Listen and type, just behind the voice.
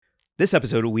This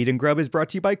episode of Weed and Grub is brought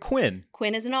to you by Quinn.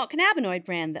 Quinn is an alt cannabinoid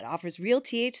brand that offers real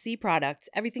THC products,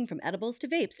 everything from edibles to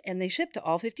vapes, and they ship to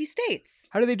all 50 states.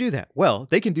 How do they do that? Well,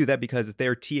 they can do that because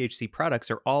their THC products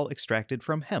are all extracted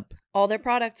from hemp. All their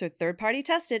products are third-party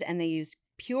tested, and they use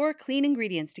pure, clean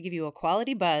ingredients to give you a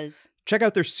quality buzz. Check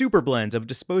out their super blends of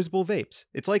disposable vapes.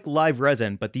 It's like live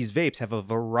resin, but these vapes have a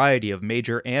variety of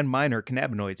major and minor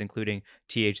cannabinoids, including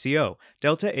THCO,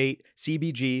 Delta 8,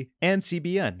 CBG, and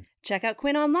CBN. Check out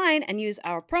Quinn online and use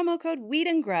our promo code Weed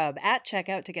and Grub at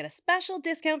checkout to get a special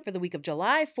discount for the week of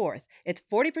July 4th. It's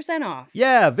 40% off.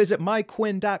 Yeah, visit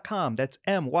myquinn.com. That's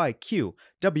MYQWIN.com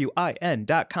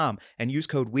and use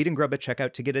code Weed and Grub at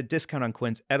checkout to get a discount on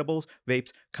Quinn's edibles,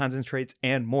 vapes, concentrates,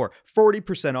 and more.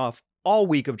 40% off all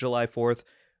week of July 4th.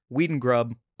 Weed and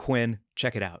Grub, Quinn,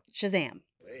 check it out. Shazam.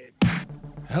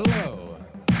 Hello,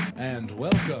 and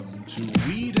welcome to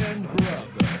Weed and Grub.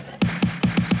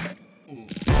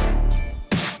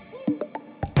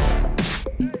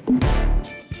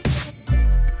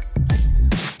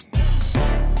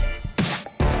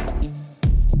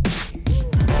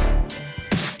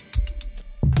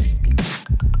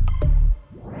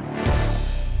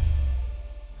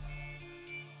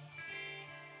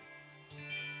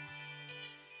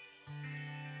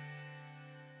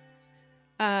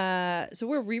 So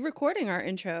we're re-recording our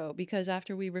intro because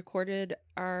after we recorded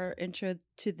our intro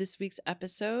to this week's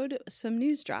episode, some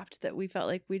news dropped that we felt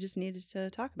like we just needed to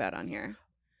talk about on here.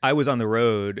 I was on the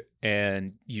road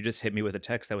and you just hit me with a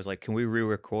text that was like, can we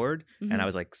re-record? Mm-hmm. And I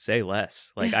was like, say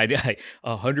less. Like I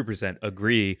 100%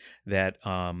 agree that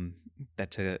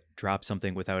that to drop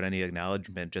something without any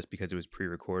acknowledgement just because it was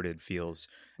pre-recorded feels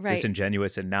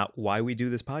disingenuous and not why we do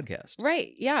this podcast.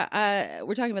 Right. Yeah.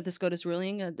 We're talking about the SCOTUS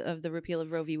ruling of the repeal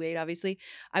of Roe v. Wade, obviously.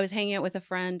 I was hanging out with a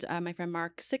friend, my friend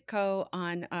Mark Sitko,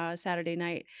 on Saturday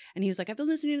night. And he was like, I've been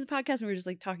listening to the podcast. And we were just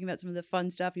like talking about some of the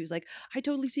fun stuff. He was like, I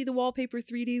totally see the wallpaper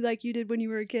 3D like you did when you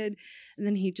were a kid. And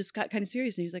then he just got kind of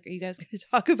serious. And he was like, are you guys going to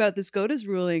talk about the SCOTUS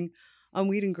ruling on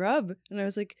Weed and Grub? And I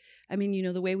was like, I mean, you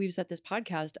know, the way we've set this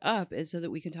podcast up is so that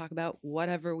we can talk about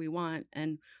whatever we want.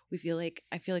 And I feel like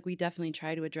we definitely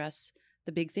try to address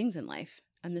the big things in life.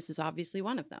 And this is obviously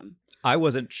one of them. I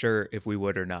wasn't sure if we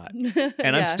would or not. And Yeah.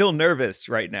 I'm still nervous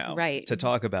right now to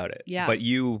talk about it. Yeah. But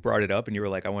you brought it up and you were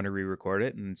like, I want to re-record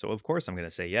it. And so of course I'm going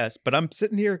to say yes. But I'm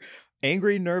sitting here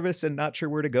angry, nervous, and not sure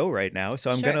where to go right now. So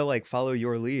I'm going to like follow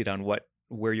your lead on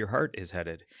where your heart is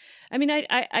headed. I mean,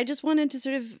 I just wanted to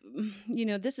sort of, you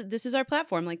know, this is our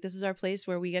platform. Like, this is our place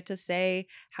where we get to say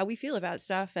how we feel about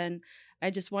stuff. And I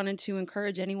just wanted to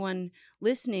encourage anyone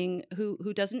listening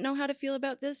who doesn't know how to feel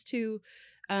about this to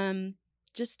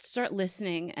just start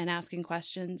listening and asking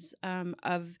questions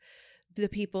of the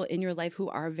people in your life who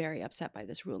are very upset by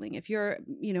this ruling. If you're,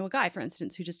 you know, a guy, for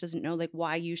instance, who just doesn't know like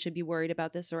why you should be worried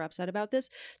about this or upset about this,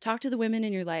 talk to the women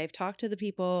in your life, talk to the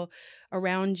people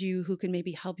around you who can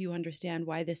maybe help you understand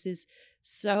why this is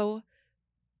so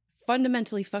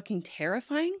fundamentally fucking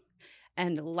terrifying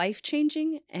and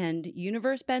life-changing and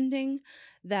universe-bending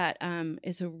that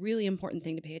is a really important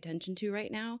thing to pay attention to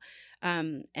right now.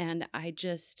 And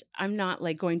I'm not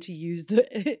like going to use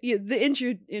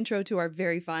the intro to our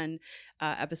very fun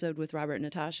episode with Robert and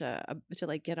Natasha to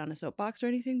like get on a soapbox or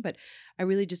anything, but I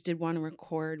really just did want to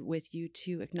record with you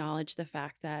to acknowledge the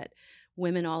fact that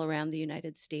women all around the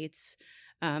United States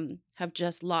have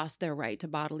just lost their right to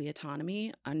bodily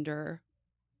autonomy under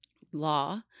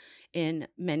law in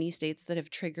many states that have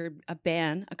triggered a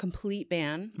complete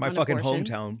ban. My on fucking abortion.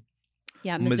 hometown.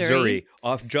 Yeah, Missouri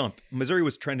off jump. Missouri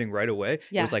was trending right away.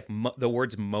 Yeah. It was like the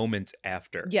words moments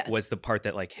after was the part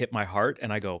that like hit my heart.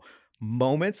 And I go,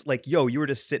 moments? Like, yo, you were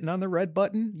just sitting on the red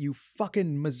button? You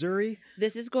fucking Missouri?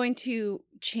 This is going to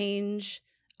change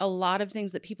a lot of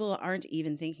things that people aren't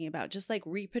even thinking about. Just like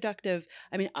reproductive,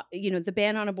 I mean, you know, the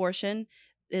ban on abortion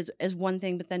is one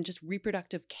thing, but then just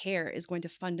reproductive care is going to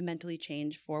fundamentally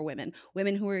change for women.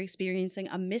 Women who are experiencing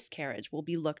a miscarriage will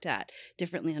be looked at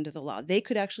differently under the law. They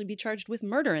could actually be charged with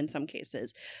murder in some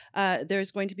cases.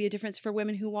 There's going to be a difference for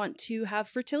women who want to have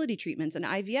fertility treatments and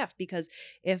IVF, because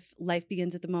if life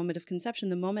begins at the moment of conception,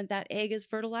 the moment that egg is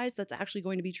fertilized, that's actually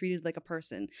going to be treated like a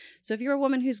person. So if you're a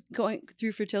woman who's going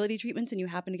through fertility treatments and you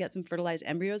happen to get some fertilized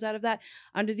embryos out of that,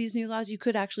 under these new laws, you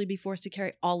could actually be forced to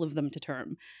carry all of them to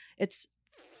term. It's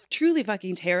truly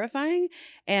fucking terrifying.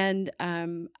 And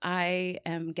I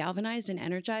am galvanized and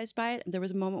energized by it. There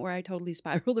was a moment where I totally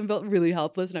spiraled and felt really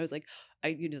helpless. And I was like,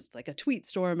 just like a tweet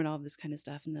storm and all this kind of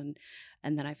stuff. And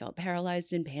then I felt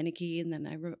paralyzed and panicky. And then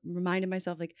I reminded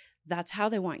myself, like, that's how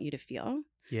they want you to feel.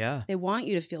 Yeah. They want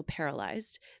you to feel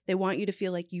paralyzed. They want you to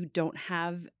feel like you don't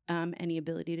have any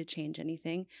ability to change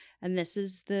anything. And this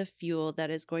is the fuel that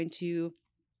is going to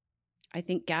I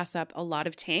think, gas up a lot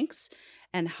of tanks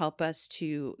and help us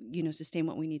to, sustain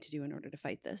what we need to do in order to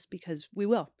fight this, because we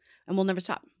will, and we'll never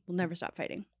stop. We'll never stop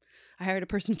fighting. I hired a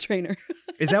personal trainer.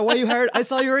 Is that why you hired? I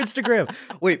saw your Instagram.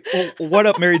 Wait, what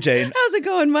up, Mary Jane? How's it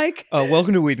going, Mike?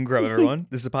 Welcome to Weed and Grow, everyone.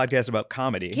 This is a podcast about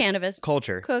comedy, cannabis,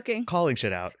 culture, cooking, calling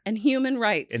shit out, and human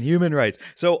rights.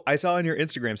 So I saw on your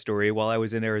Instagram story while I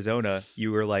was in Arizona,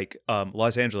 you were like,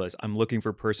 Los Angeles, I'm looking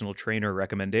for personal trainer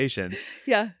recommendations.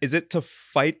 Yeah. Is it to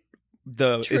fight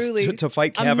Truly, to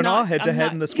fight Kavanaugh head to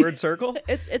head in the squared circle?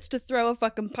 It's to throw a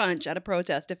fucking punch at a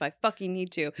protest if I fucking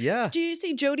need to. Yeah. Do you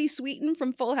see Jodie Sweetin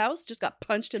from Full House just got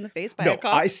punched in the face by a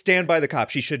cop? I stand by the cop.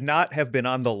 She should not have been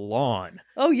on the lawn.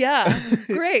 Oh yeah,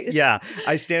 great. Yeah,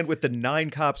 I stand with the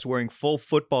 9 cops wearing full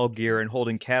football gear and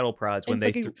holding cattle prods when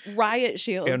and they riot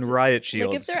shields.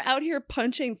 Like if they're out here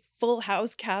punching Full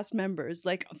House cast members,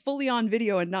 like fully on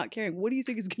video and not caring, what do you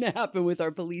think is going to happen with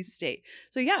our police state?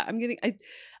 So yeah,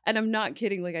 and I'm not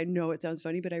kidding. Like, I know it sounds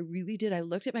funny, but I really did. I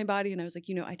looked at my body and I was like,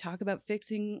 I talk about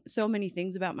fixing so many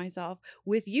things about myself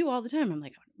with you all the time. I'm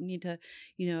like, I need to,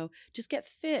 just get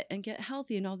fit and get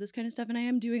healthy and all this kind of stuff. And I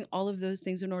am doing all of those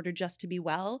things in order just to be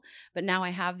well. But now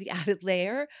I have the added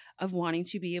layer of wanting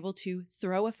to be able to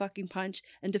throw a fucking punch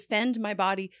and defend my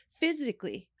body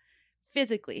physically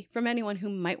from anyone who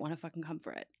might want to fucking come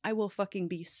for it. I will fucking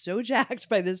be so jacked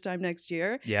by this time next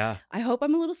year. Yeah. I hope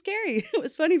I'm a little scary. It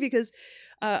was funny because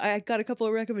I got a couple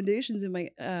of recommendations in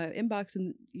my inbox,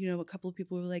 and a couple of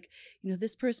people were like,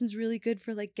 this person's really good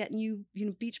for like getting you,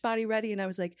 beach body ready. And I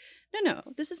was like, no,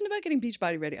 this isn't about getting beach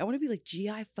body ready. I want to be like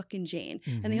G.I. fucking Jane.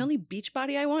 Mm-hmm. And the only beach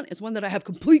body I want is one that I have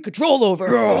complete control over.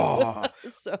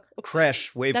 So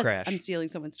wave crash. I'm stealing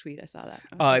someone's tweet. I saw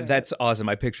that. That's awesome.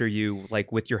 I picture you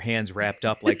like with your hands wrapped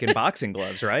up like in boxing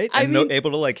gloves, right? And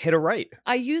able to like hit a right.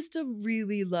 I used to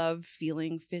really love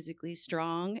feeling physically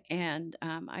strong, and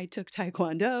I took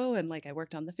Taekwondo and like I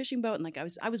worked on the fishing boat, and like I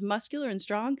was muscular and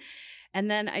strong. And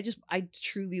then I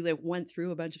truly like went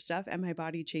through a bunch of stuff, and my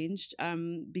body changed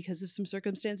because of some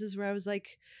circumstances where I was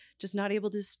like just not able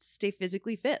to stay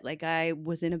physically fit. Like I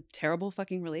was in a terrible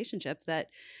fucking relationship that,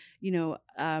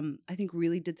 I think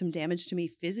really did some damage to me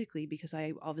physically, because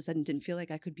I all of a sudden didn't feel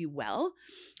like I could be well.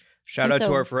 Shout out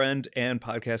to our friend and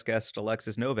podcast guest,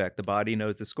 Alexis Novak. The body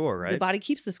knows the score, right? The body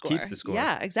keeps the score.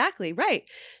 Yeah, exactly. Right.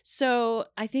 So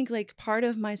I think like part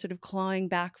of my sort of clawing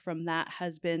back from that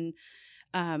has been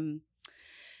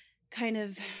kind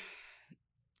of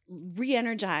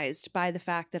re-energized by the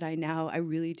fact that I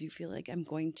really do feel like I'm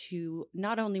going to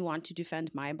not only want to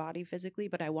defend my body physically,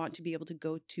 but I want to be able to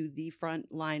go to the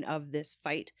front line of this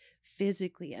fight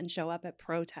physically and show up at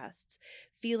protests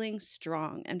feeling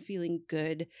strong and feeling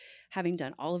good, having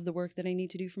done all of the work that I need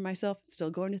to do for myself, still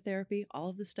going to therapy, all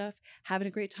of the stuff, having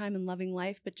a great time and loving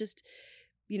life, but just,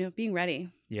 being ready.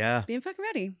 Yeah. Being fucking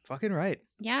ready. Fucking right.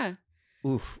 Yeah.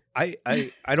 Oof. I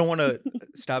don't want to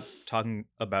stop talking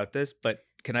about this, but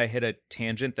can I hit a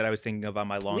tangent that I was thinking of on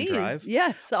my long drive?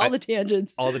 Yes, the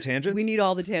tangents. All the tangents? We need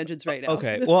all the tangents right now.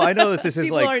 Okay. Well, I know that this is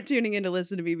People aren't tuning in to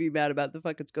listen to me be mad about the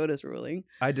fucking SCOTUS ruling.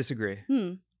 I disagree.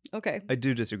 Okay. I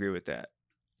do disagree with that.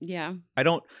 Yeah.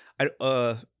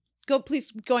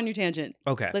 Please go on your tangent.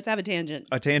 Okay. Let's have a tangent.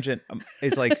 A tangent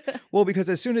is like, well, because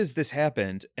as soon as this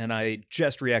happened and I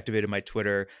just reactivated my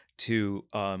Twitter to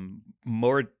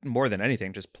more than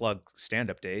anything, just plug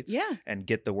stand-up dates and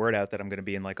get the word out that I'm going to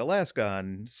be in like Alaska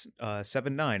on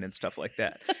 7/9 and stuff like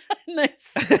that.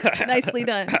 Nice. Nicely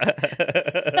done.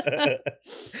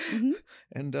 Mm-hmm.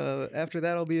 And after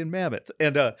that, I'll be in Mammoth.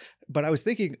 And but I was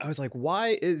like,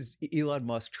 why is Elon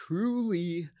Musk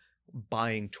truly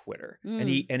buying Twitter? And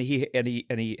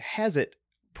he has it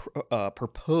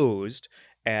proposed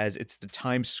as it's the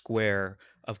Times Square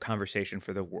of conversation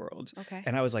for the world. Okay.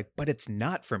 And I was like, but it's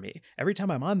not for me. Every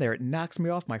time I'm on there, it knocks me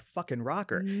off my fucking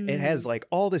rocker. It has like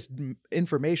all this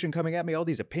information coming at me, all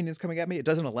these opinions coming at me. It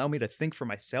doesn't allow me to think for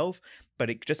myself,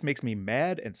 but it just makes me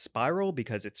mad and spiral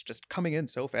because it's just coming in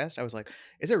so fast. I was like,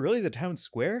 is it really the Town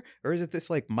Square? Or is it this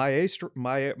like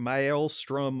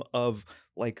maelstrom of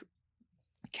like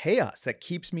chaos that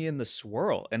keeps me in the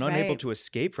swirl and unable to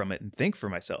escape from it and think for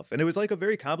myself? And it was like a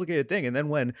very complicated thing. And then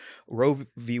when Roe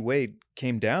v. Wade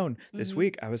came down this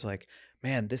week, I was like,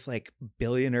 man, this like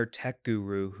billionaire tech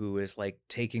guru who is like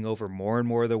taking over more and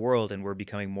more of the world and we're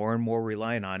becoming more and more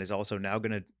reliant on is also now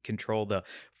going to control the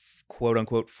quote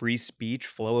unquote free speech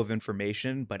flow of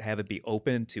information, but have it be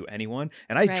open to anyone.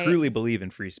 And I truly believe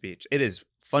in free speech. It is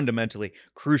fundamentally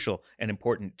crucial and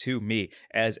important to me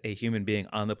as a human being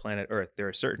on the planet Earth. There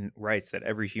are certain rights that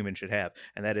every human should have,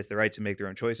 and that is the right to make their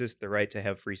own choices, the right to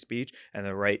have free speech, and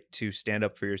the right to stand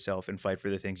up for yourself and fight for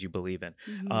the things you believe in.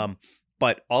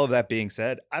 But all of that being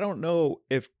said, I don't know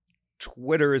if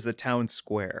Twitter is the town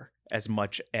square as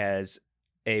much as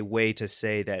a way to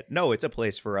say that, no, it's a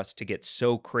place for us to get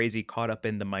so crazy caught up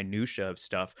in the minutia of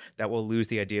stuff that we'll lose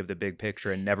the idea of the big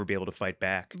picture and never be able to fight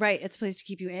back. Right. It's a place to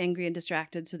keep you angry and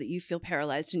distracted so that you feel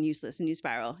paralyzed and useless and you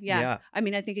spiral. Yeah. I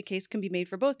mean, I think a case can be made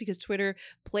for both because Twitter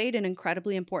played an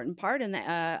incredibly important part in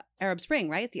the Arab Spring,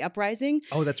 right? The uprising.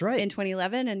 Oh, that's right. In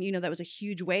 2011. And, that was a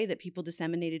huge way that people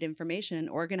disseminated information and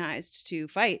organized to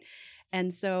fight.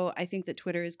 And so I think that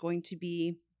Twitter is going to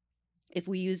be, if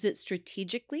we use it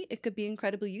strategically, it could be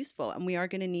incredibly useful. And we are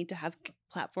going to need to have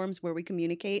platforms where we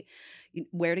communicate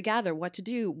where to gather, what to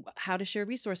do, how to share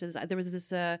resources. There was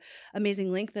this amazing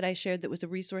link that I shared that was a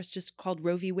resource just called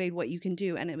Roe v. Wade, What You Can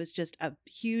Do. And it was just a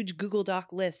huge Google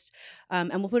Doc list. And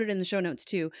we'll put it in the show notes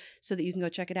too, so that you can go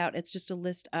check it out. It's just a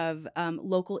list of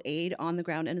local aid on the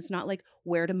ground. And it's not like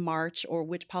where to march or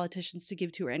which politicians to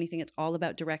give to or anything. It's all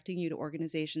about directing you to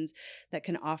organizations that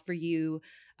can offer you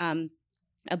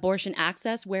abortion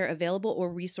access where available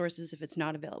or resources if it's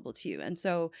not available to you. And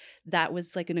so that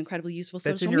was like an incredibly useful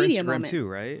social media moment. That's in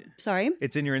your Instagram too, right? Sorry?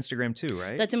 It's in your Instagram too,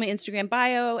 right? That's in my Instagram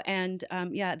bio. And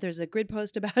there's a grid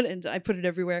post about it and I put it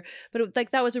everywhere. But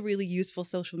that was a really useful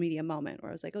social media moment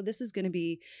where I was like, oh, this is going to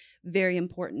be very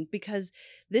important because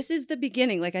this is the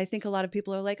beginning. Like I think a lot of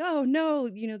people are like, oh no,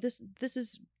 this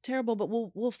is terrible, but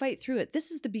we'll fight through it. This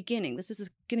is the beginning. This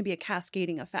is going to be a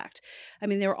cascading effect. I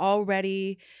mean, they're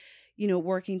already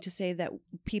working to say that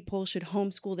people should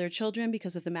homeschool their children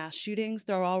because of the mass shootings.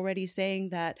 They're already saying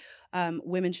that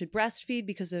women should breastfeed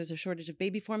because there's a shortage of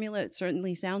baby formula. It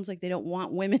certainly sounds like they don't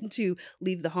want women to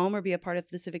leave the home or be a part of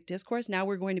the civic discourse. Now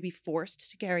we're going to be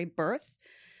forced to carry birth.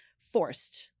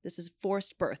 Forced. This is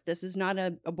forced birth. This is not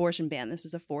an abortion ban. This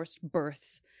is a forced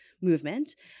birth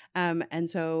movement. And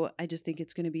so I just think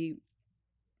it's going to be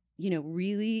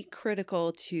really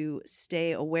critical to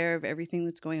stay aware of everything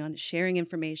that's going on, sharing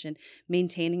information,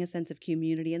 maintaining a sense of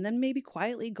community, and then maybe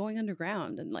quietly going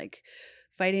underground and like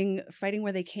fighting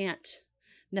where they can't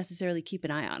necessarily keep an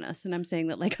eye on us. And I'm saying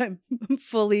that like I'm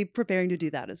fully preparing to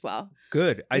do that as well.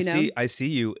 Good. I see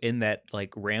you in that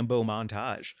like Rambo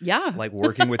montage. Yeah. Like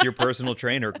working with your personal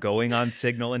trainer, going on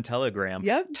Signal and Telegram,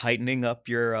 tightening up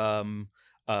your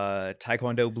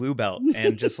Taekwondo blue belt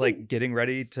and just like getting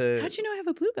ready to. How'd you know I have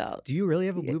a blue belt? Do you really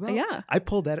have a blue belt? Yeah. I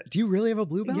pulled that. Do you really have a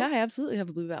blue belt? Yeah, I absolutely have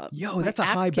a blue belt. Yo, that's a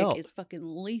high belt. Kick is fucking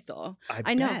lethal.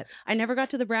 I know. Bet. I never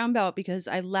got to the brown belt because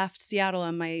I left Seattle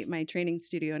on my training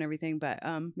studio and everything. But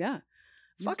yeah.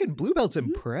 Fucking blue belt's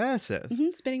impressive. Mm-hmm.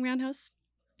 Spinning roundhouse.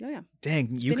 Oh yeah.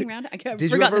 Dang, you could. I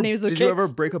forgot the names of the kicks. Did you ever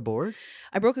break a board?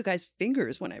 I broke a guy's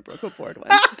fingers when I broke a board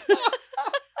once.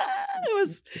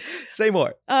 Say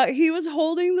more. He was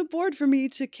holding the board for me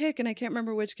to kick, and I can't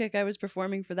remember which kick I was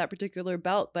performing for that particular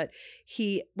belt, but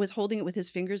he was holding it with his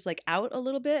fingers like out a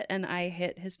little bit, and I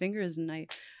hit his fingers, and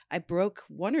I broke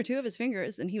one or two of his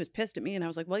fingers, and he was pissed at me, and I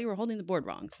was like, well, you were holding the board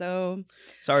wrong, so...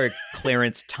 Sorry,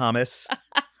 Clarence Thomas.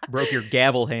 Broke your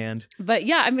gavel hand. But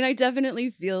yeah, I mean, I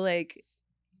definitely feel like,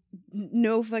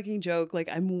 no fucking joke, like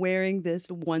I'm wearing this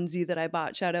onesie that I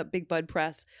bought, shout out Big Bud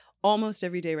Press, almost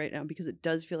every day right now because it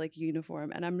does feel like a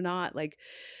uniform. And I'm not like,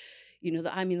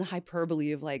 the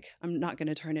hyperbole of like, I'm not going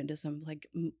to turn into some like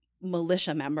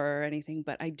militia member or anything,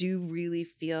 but I do really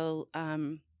feel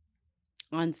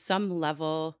on some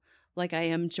level like I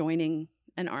am joining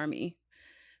an army.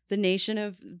 The nation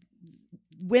of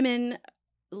women,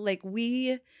 like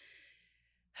I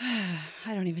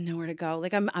don't even know where to go.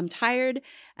 Like I'm tired,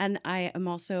 and I am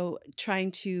also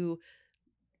trying to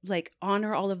like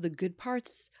honor all of the good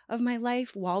parts of my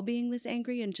life while being this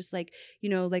angry. And just like,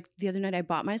 like the other night I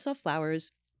bought myself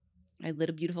flowers. I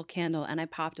lit a beautiful candle and I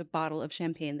popped a bottle of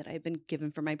champagne that I had been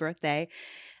given for my birthday.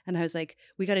 And I was like,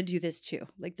 we got to do this too.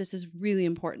 Like, this is really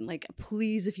important. Like,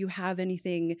 please, if you have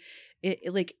anything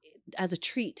like as a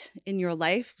treat in your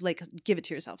life, like give it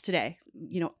to yourself today.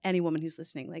 Any woman who's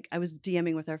listening, like I was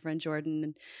DMing with our friend Jordan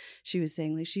and she was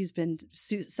saying like, she's been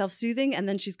self-soothing and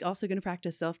then she's also going to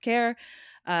practice self-care.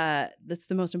 That's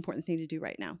the most important thing to do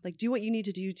right now. Like, do what you need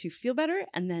to do to feel better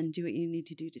and then do what you need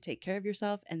to do to take care of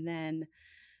yourself and then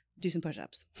do some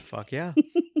push-ups. Fuck yeah.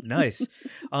 Nice.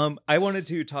 I wanted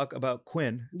to talk about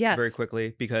Quinn very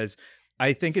quickly because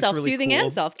I think it's really cool. Self-soothing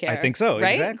and self-care. I think so.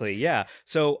 Right? Exactly. Yeah.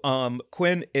 So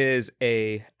Quinn is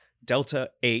a Delta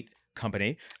 8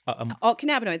 company.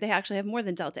 Cannabinoid. They actually have more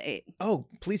than Delta 8. Oh,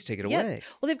 please take it Yeah. away.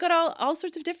 Well, they've got all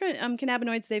sorts of different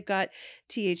cannabinoids. They've got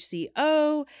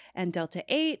THCO and Delta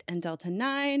 8 and Delta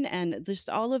 9 and just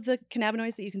all of the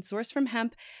cannabinoids that you can source from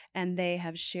hemp. And they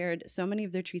have shared so many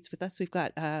of their treats with us. We've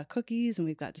got cookies and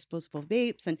we've got disposable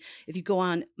vapes. And if you go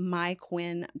on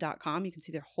myquinn.com, you can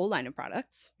see their whole line of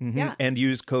products. Mm-hmm. Yeah. And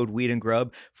use code Weed and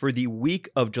Grub for the week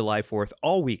of July 4th,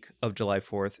 all week of July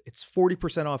 4th. It's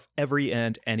 40% off every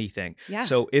and anything. Yeah.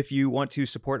 So if you want to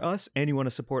support us and you want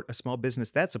to support a small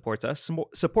business that supports us,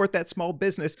 support that small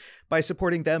business by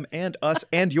supporting them and us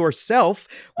and yourself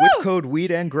with code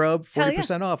Weed and Grub,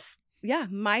 40% off. Yeah,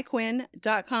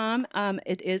 myquinn.com.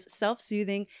 It is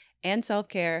self-soothing and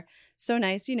self-care. So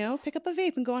nice, pick up a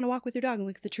vape and go on a walk with your dog and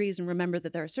look at the trees and remember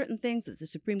that there are certain things that the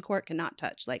Supreme Court cannot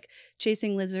touch, like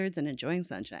chasing lizards and enjoying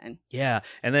sunshine. Yeah,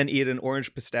 and then eat an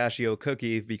orange pistachio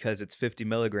cookie because it's 50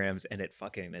 milligrams and it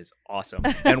fucking is awesome.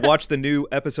 And watch the new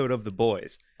episode of The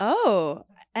Boys. Oh,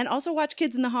 and also watch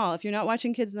Kids in the Hall. If you're not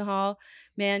watching Kids in the Hall,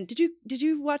 man, did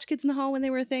you watch Kids in the Hall when they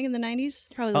were a thing in the 90s?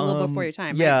 Probably a little before your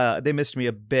time, Yeah, right? They missed me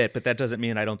a bit, but that doesn't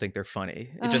mean I don't think they're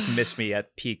funny. It just missed me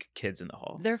at peak Kids in the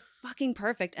Hall. They're fucking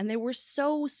perfect. And they were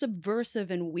so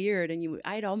subversive and weird. And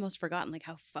I'd almost forgotten like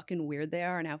how fucking weird they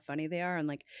are and how funny they are. And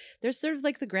like they're sort of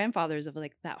like the grandfathers of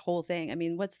like that whole thing. I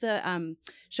mean, what's the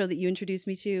show that you introduced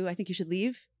me to? I Think You Should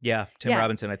Leave. Yeah, Tim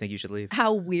Robinson, I Think You Should Leave.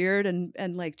 How weird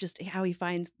and like just how he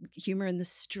finds humor in the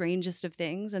strangest of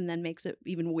things and then makes it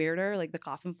even weirder, like the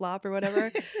coffin flop or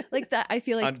whatever. Like that, I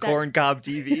feel like on Corn Cob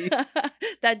TV.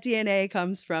 That DNA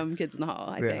comes from Kids in the Hall,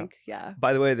 I think. Yeah.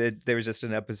 By the way, there was just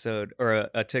an episode or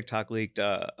a TikTok leaked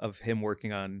of him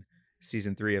working on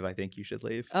season 3 of I Think You Should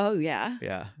Leave. Oh, yeah.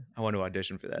 Yeah. I want to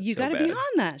audition for that. You got to be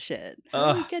on that shit.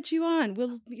 How do we get you on?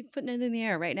 We'll be putting it in the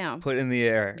air right now. Put it in the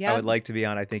air. Yep. I would like to be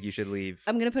on I Think You Should Leave.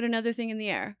 I'm going to put another thing in the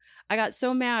air. I got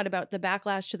so mad about the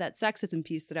backlash to that sexism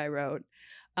piece that I wrote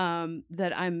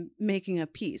that I'm making a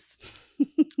piece.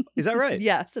 Is that right?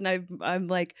 Yes. And I'm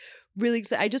like really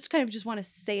excited. I just kind of just want to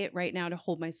say it right now to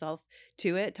hold myself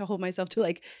to it, to hold myself to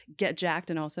like get jacked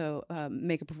and also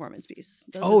make a performance piece.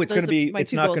 It's going to be,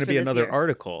 it's not going to be another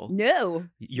article. No.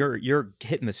 You're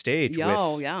hitting the stage with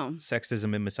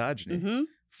sexism and misogyny. Mm-hmm.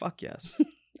 Fuck yes.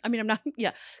 I mean, I'm not,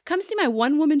 come see my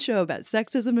one woman show about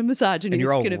sexism and misogyny. And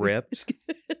you're all ripped.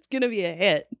 It's going to be a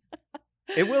hit.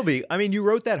 It will be. I mean, you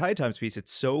wrote that High Times piece.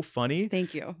 It's so funny.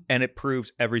 Thank you. And it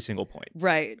proves every single point.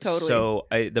 Right. Totally. So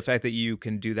the fact that you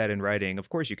can do that in writing, of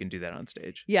course you can do that on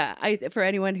stage. Yeah. For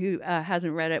anyone who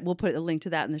hasn't read it, we'll put a link to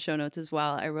that in the show notes as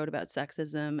well. I wrote about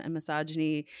sexism and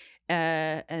misogyny.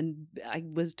 And I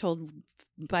was told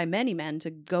by many men to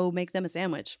go make them a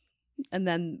sandwich. And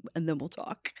then we'll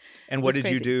talk. And what did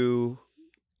you do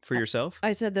for yourself?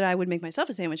 I said that I would make myself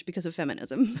a sandwich because of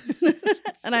feminism.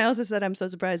 And I also said I'm so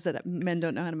surprised that men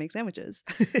don't know how to make sandwiches.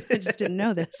 I just didn't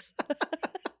know this.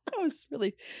 I was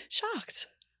really shocked.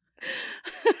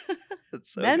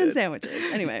 That's so men good. and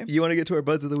sandwiches. Anyway. You want to get to our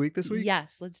buds of the week this week?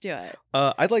 Yes, let's do it.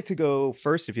 I'd like to go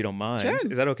first if you don't mind. Sure.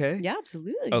 Is that okay? Yeah,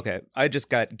 absolutely. Okay. I just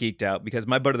got geeked out because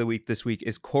my bud of the week this week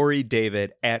is Corey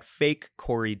David at Fake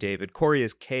Corey David. Corey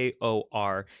is Korey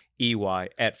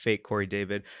at Fake Corey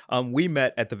David. We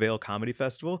met at the Vail Comedy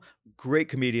Festival. Great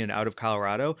comedian out of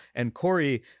Colorado. And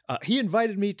Corey, he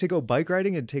invited me to go bike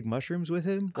riding and take mushrooms with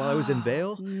him while I was in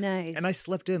Vail. Nice. And I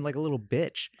slept in like a little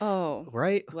bitch. Oh.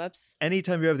 Right? Whoops.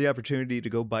 Anytime you have the opportunity to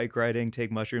go bike riding,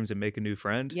 take mushrooms, and make a new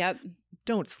friend. Yep.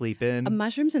 Don't sleep in.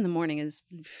 Mushrooms in the morning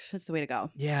that's the way to go.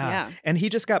 Yeah. And he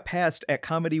just got passed at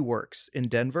Comedy Works in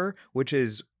Denver, which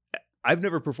is, I've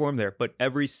never performed there, but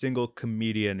every single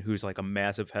comedian who's like a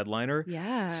massive headliner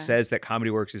says that Comedy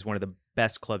Works is one of the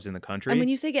best clubs in the country. And when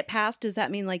you say get passed, does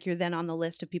that mean like you're then on the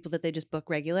list of people that they just book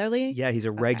regularly? Yeah, he's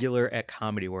a regular at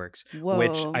Comedy Works. Whoa.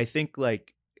 Which I think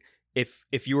like if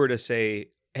you were to say,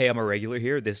 hey, I'm a regular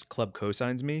here, this club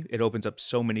co-signs me, it opens up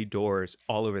so many doors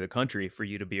all over the country for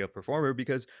you to be a performer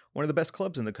because one of the best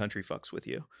clubs in the country fucks with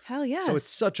you. Hell yes. So it's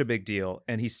such a big deal,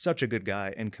 and he's such a good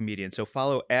guy and comedian. So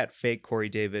follow at Fake Corey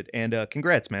David, and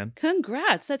congrats, man.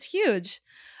 Congrats. That's huge.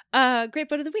 Great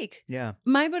bud of the week. Yeah.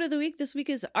 My bud of the week this week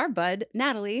is our bud,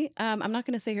 Natalie. I'm not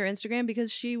going to say her Instagram because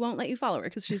she won't let you follow her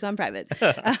because she's on private.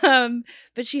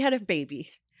 But she had a baby.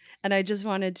 And I just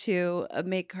wanted to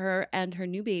make her and her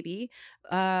new baby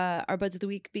our buds of the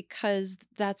week because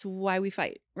that's why we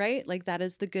fight, right? Like that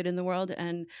is the good in the world.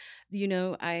 And,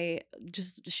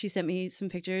 she sent me some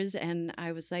pictures and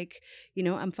I was like,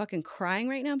 I'm fucking crying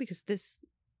right now because this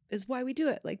is why we do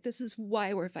it. Like, this is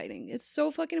why we're fighting. It's so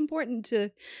fucking important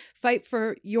to fight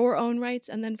for your own rights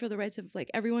and then for the rights of like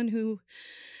everyone who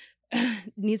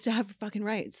needs to have fucking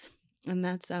rights. And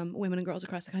that's women and girls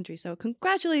across the country. So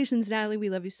congratulations, Natalie. We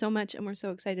love you so much. And we're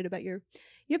so excited about your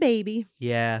baby.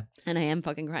 Yeah. And I am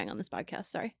fucking crying on this podcast.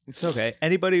 Sorry. It's okay.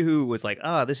 Anybody who was like,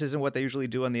 this isn't what they usually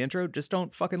do on the intro, just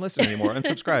don't fucking listen anymore.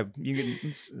 Unsubscribe. You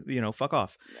can, fuck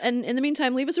off. And in the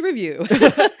meantime, leave us a review.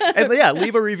 And yeah,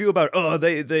 leave a review about,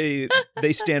 they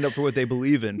stand up for what they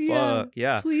believe in. Fuck.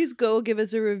 Yeah. Please go give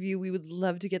us a review. We would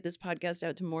love to get this podcast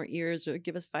out to more ears, or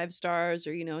give us 5 stars,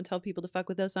 or, tell people to fuck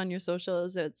with us on your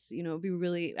socials. It's, be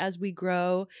really, as we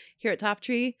grow here at Top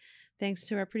Tree, thanks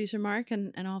to our producer Mark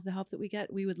and all of the help that we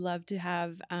get, we would love to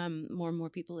have more and more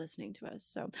people listening to us.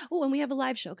 So, and we have a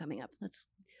live show coming up.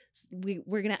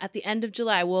 We're gonna, at the end of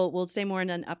July, we'll say more in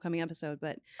an upcoming episode,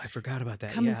 but I forgot about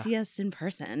that. Come and see us in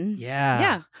person.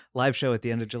 Yeah. Live show at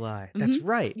the end of July. That's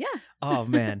right. Yeah. Oh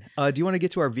man. Do you want to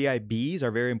get to our VIBs,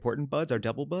 our very important buds, our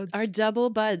double buds? Our double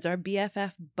buds, our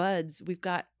BFF buds. We've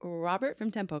got Robert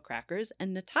from Tempo Crackers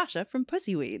and Natasha from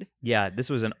Pussyweed. Yeah, this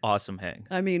was an awesome hang.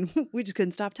 I mean, we just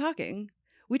couldn't stop talking.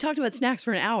 We talked about snacks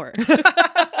for an hour.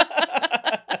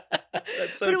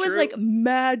 So but it was true. like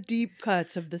mad deep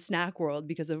cuts of the snack world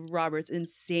because of Robert's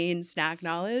insane snack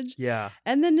knowledge. Yeah.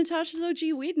 And then Natasha's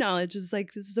OG weed knowledge is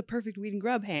like, this is a perfect weed and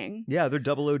grub hang. Yeah, they're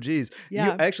double OGs.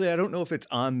 Yeah. Actually, I don't know if it's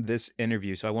on this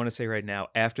interview, so I want to say right now,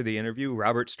 after the interview,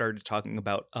 Robert started talking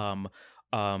about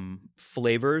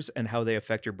flavors and how they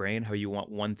affect your brain, how you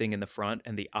want one thing in the front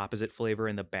and the opposite flavor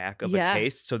in the back of a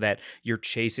taste, so that you're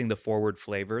chasing the forward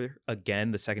flavor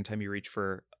again the second time you reach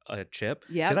for a chip.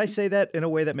 Yeah. Did I say that in a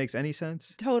way that makes any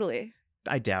sense? Totally.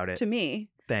 I doubt it. To me.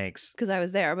 Thanks. Because I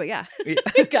was there, but yeah.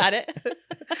 Got it.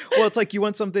 Well, it's like you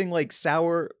want something like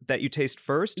sour that you taste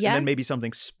first, Yeah. and then maybe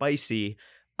something spicy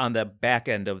on the back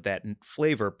end of that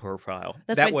flavor profile.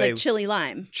 That's that right, way, like chili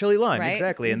lime. Chili lime, right?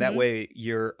 exactly. And that Mhm. way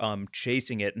you're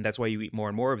chasing it, and that's why you eat more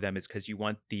and more of them, is because you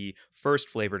want the first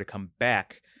flavor to come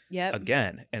back Yep.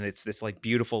 again. And it's this like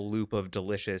beautiful loop of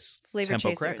delicious Flavor Tempo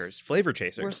chasers. crackers. Flavor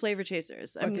chasers. We're flavor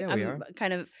chasers. Fuck yeah, we are. I'm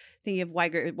kind of thinking of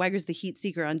Weiger. Weiger's the heat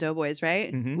seeker on Doughboys,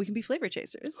 right? Mhm. We can be flavor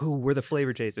chasers. Ooh, we're the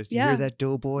flavor chasers. You Yeah. hear that,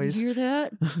 Doughboys? You hear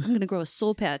that? I'm going to grow a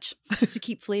soul patch just to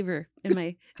keep flavor in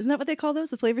my... Isn't that what they call those?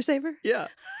 The flavor saver? Yeah.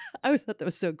 I always thought that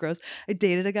was so gross. I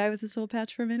dated a guy with a soul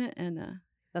patch for a minute, and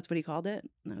that's what he called it.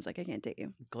 And I was like, I can't date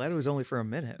you. Glad it was only for a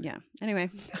minute. Yeah. Anyway.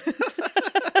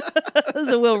 This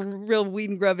is a real weed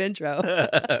and grub intro.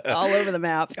 All over the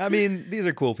map. I mean, these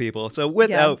are cool people. So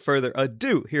without further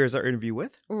ado, here's our interview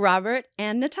with Robert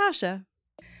and Natasha.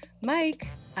 Mike,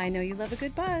 I know you love a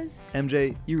good buzz.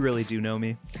 MJ. You really do know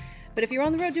me. But if you're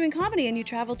on the road doing comedy and you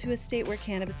travel to a state where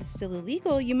cannabis is still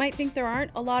illegal, you might think there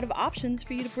aren't a lot of options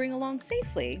for you to bring along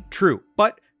safely. True,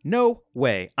 but no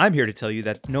way. I'm here to tell you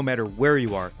that no matter where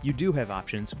you are, you do have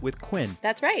options with Quinn.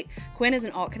 That's right. Quinn is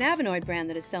an alt cannabinoid brand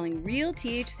that is selling real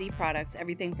THC products,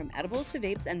 everything from edibles to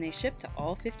vapes, and they ship to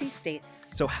all 50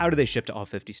 states. So how do they ship to all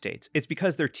 50 states? It's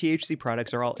because their THC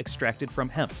products are all extracted from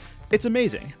hemp. It's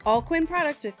amazing. All Quinn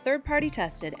products are third-party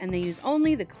tested, and they use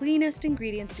only the cleanest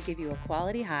ingredients to give you a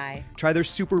quality high. Try their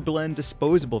Super Blend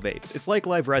disposable vapes. It's like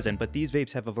live resin, but these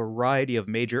vapes have a variety of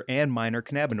major and minor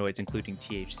cannabinoids, including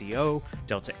THCO,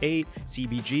 Delta-8,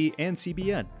 CBG, and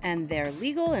CBN. And they're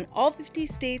legal in all 50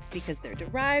 states because they're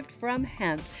derived from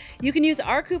hemp. You can use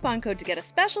our coupon code to get a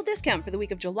special discount for the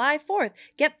week of July 4th.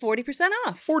 Get 40%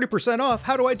 off. 40% off?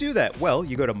 How do I do that? Well,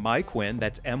 you go to myquinn,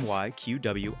 that's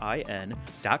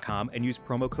MYQWIN.com, and use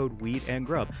promo code Weed and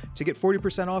Grub to get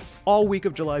 40% off all week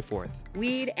of July 4th.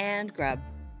 Weed and Grub.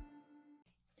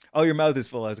 Oh, your mouth is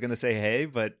full. I was going to say hey,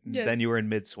 but Yes. then you were in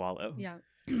mid-swallow. Yeah.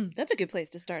 That's a good place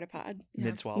to start a pod. Yeah.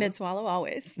 Mid-swallow? Mid-swallow,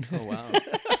 always. Oh, wow.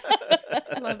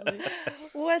 Lovely.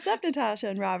 What's up, Natasha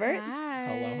and Robert?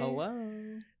 Hi.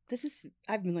 Hello.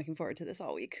 I've been looking forward to this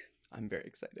all week. I'm very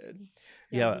excited.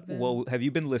 Yeah. we've been- Well, have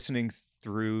you been listening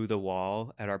through the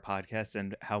wall at our podcast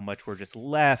and how much we're just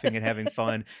laughing and having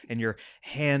fun, and your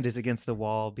hand is against the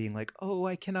wall being like, oh,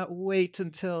 I cannot wait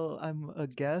until I'm a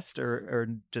guest, or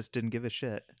just didn't give a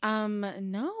shit?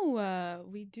 No,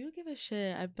 we do give a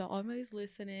shit. I've been always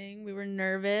listening. We were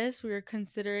nervous. We were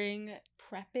considering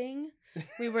prepping.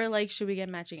 We were like, should we get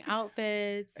matching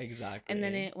outfits? Exactly. And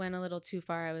then it went a little too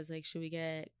far. I was like, should we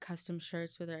get custom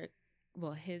shirts with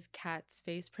his cat's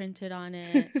face printed on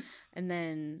it? And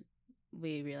then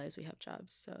we realized we have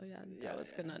jobs. So that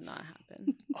was gonna not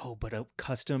happen. Oh, but a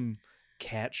custom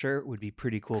cat shirt would be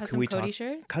pretty cool. Custom Can we Cody talk?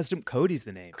 shirts? Custom Cody's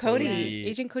the name. Cody. Yeah,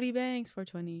 Agent Cody Banks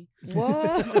 420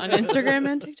 Whoa. on Instagram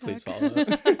and TikTok. Please follow.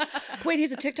 Wait,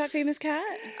 he's a TikTok famous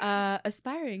cat?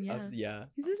 Aspiring, yeah. Yeah.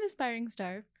 He's an aspiring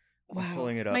star. I'm Wow.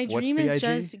 pulling it up. My What's dream the is IG?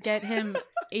 just get him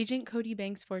Agent Cody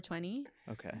Banks 420.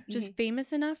 Okay. Just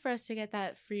famous enough for us to get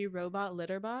that free robot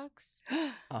litter box.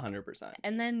 100%.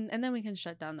 And then we can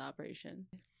shut down the operation.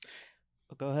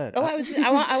 Go ahead. Oh,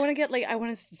 I want to get I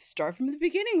want to start from the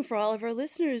beginning for all of our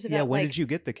listeners about Yeah, when like, did you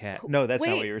get the cat? No, that's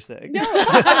not wait, what you were saying. No.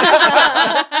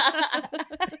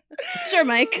 Sure,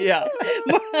 Mike. Yeah.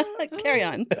 Carry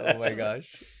on. Oh my gosh.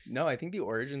 No, I think the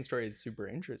origin story is super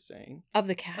interesting. Of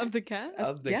the cat. Of the cat?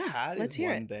 Of the yeah, cat let's is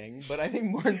hear one it. thing, but I think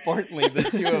more importantly, the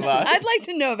two of us. I'd like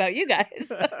to know about you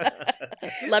guys.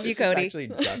 Love you, This Cody. is actually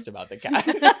just about the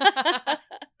cat.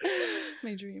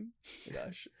 My dream. Oh my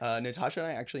gosh. Natasha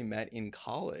and I actually met in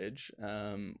college.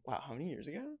 Wow, how many years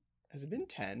ago? Has it been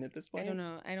 10 at this point? I don't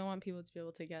know. I don't want people to be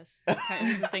able to guess the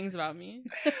kinds of things about me.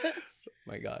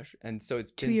 My gosh. And so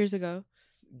it's 2 been years ago.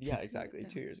 Yeah, exactly. Yeah.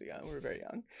 2 years ago. We're very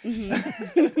young.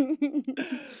 Mhm.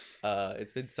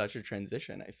 It's been such a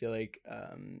transition. I feel like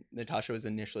Natasha was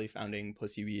initially founding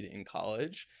Pussy Weed in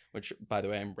college, which, by the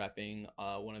way, I'm repping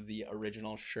one of the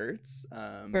original shirts.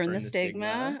 Burn the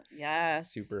Stigma.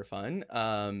 Yes. Super fun.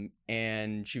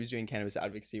 And she was doing cannabis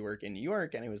advocacy work in New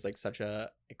York, and it was like such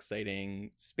a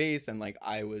exciting space. And like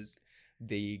I was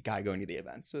the guy going to the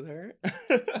events with her,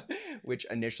 which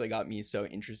initially got me so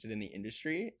interested in the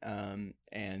industry.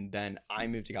 And then I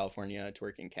moved to California to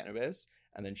work in cannabis,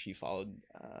 and then she followed,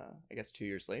 I guess, 2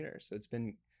 years later. So it's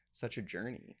been such a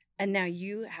journey. And now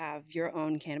you have your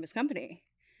own cannabis company.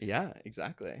 Yeah,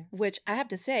 exactly. Which I have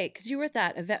to say, because you were at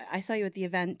that event, I saw you at the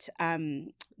event,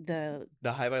 the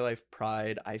High by Life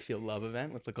Pride I Feel Love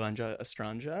event with Laganja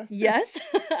Estranja. yes,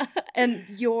 and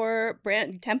your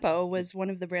brand Tempo was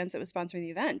one of the brands that was sponsoring the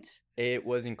event. It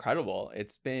was incredible.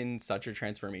 It's been such a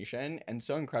transformation, and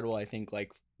so incredible. I think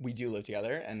like we do live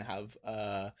together and have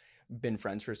been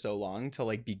friends for so long to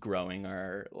like be growing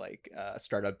our like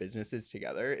startup businesses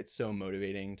together. It's so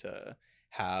motivating to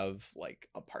have like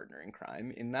a partner in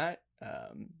crime in that.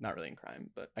 Not really in crime,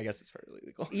 but I guess it's fairly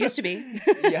legal. It used to be.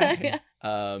 Yeah.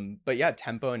 But yeah,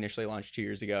 Tempo initially launched 2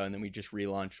 years ago, and then we just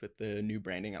relaunched with the new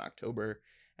branding in October,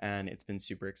 and it's been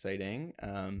super exciting.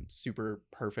 Super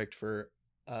perfect for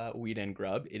weed and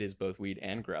grub. It is both weed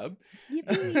and grub.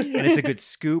 Yippee. And it's a good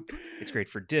scoop. It's great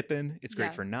for dipping. It's great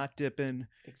Yeah. for not dipping.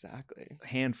 Exactly.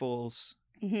 Handfuls,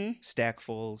 Mhm.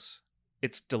 stackfuls.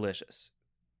 It's delicious.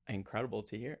 Incredible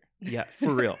to hear. Yeah,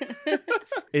 for real.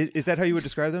 Is that how you would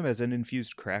describe them, as an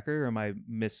infused cracker, or am I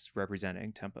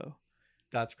misrepresenting Tempo?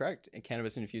 That's correct. A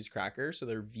cannabis infused cracker. So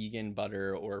they're vegan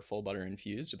butter or full butter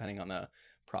infused, depending on the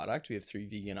product. We have 3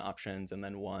 vegan options and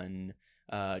then 1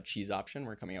 cheese option.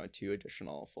 We're coming out with 2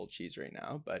 additional full cheese right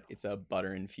now, but it's a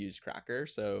butter infused cracker.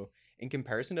 So in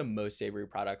comparison to most savory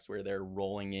products where they're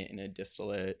rolling it in a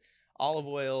distillate olive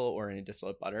oil or in a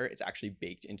distillate butter, it's actually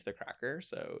baked into the cracker.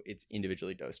 So it's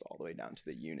individually dosed all the way down to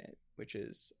the unit, which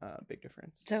is a big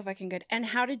difference. So fucking good. And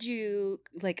how did you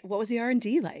what was the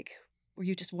R&D like? Were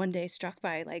you just one day struck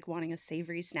by like wanting a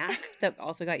savory snack that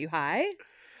also got you high?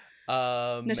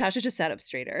 Natasha just sat up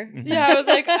straighter. Yeah, I was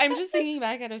like, I'm just thinking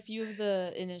back at a few of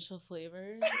the initial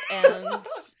flavors, and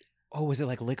Oh, was it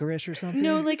like licorice or something?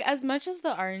 no, like as much as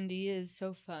the R&D is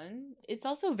so fun, it's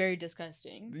also very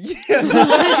disgusting. Yeah.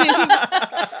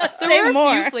 There Say were a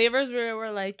more. few flavors where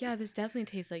we're like, yeah, this definitely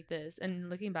tastes like this. And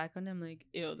looking back on it, I'm like,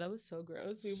 ew, that was so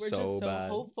gross. We were So just so bad.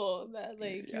 hopeful that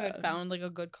like you had Yeah. found like a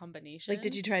good combination. Like,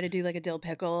 did you try to do like a dill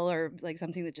pickle or like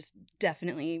something that just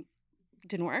definitely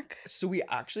didn't work? So we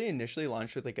actually initially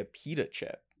launched with like a pita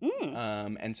chip.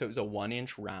 Mm. And so it was a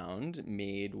 1-inch round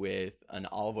made with an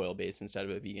olive oil base instead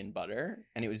of a vegan butter,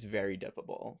 and it was very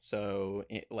dippable. So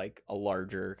like a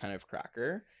larger kind of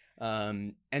cracker.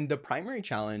 And the primary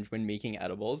challenge when making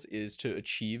edibles is to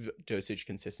achieve dosage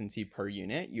consistency per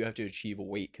unit. You have to achieve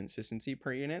weight consistency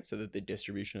per unit so that the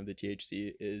distribution of the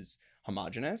THC is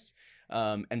homogeneous.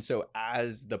 And so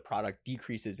as the product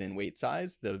decreases in weight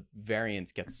size, the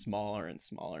variance gets smaller and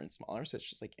smaller and smaller. So it's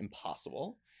just like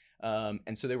impossible.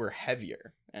 And so they were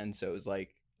heavier. And so it was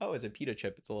like, oh, as a pita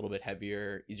chip, it's a little bit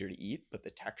heavier, easier to eat, but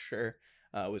the texture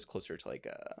was closer to like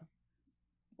a,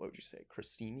 what would you say,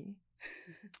 crostini?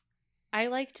 I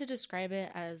like to describe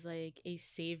it as like a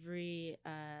savory,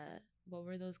 what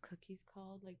were those cookies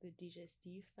called? Like the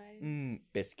digestif vibes?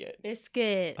 Biscuit.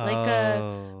 Biscuit. Like a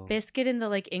Oh. biscuit in the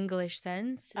like English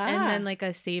sense. And Ah. then like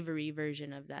a savory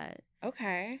version of that.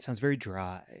 Okay. Sounds very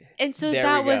dry. And so There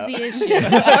that we was go. the issue.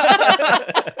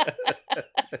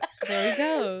 There we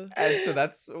go. And so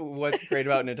that's what's great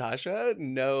about Natasha.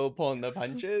 No pulling the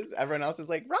punches. Everyone else is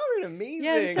like, Robert, amazing.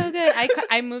 Yeah, it's so good.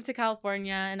 I moved to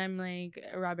California and I'm like,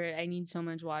 Robert, I need so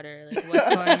much water. Like,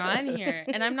 what's going on here?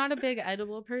 And I'm not a big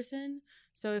edible person.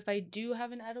 So if I do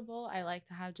have an edible, I like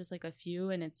to have just like a few.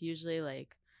 And it's usually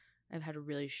like I've had a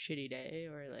really shitty day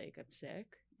or like I'm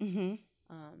sick. Mm-hmm.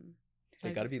 So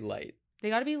they got to be light. They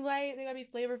got to be light. They got to be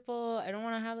flavorful. I don't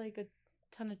want to have like a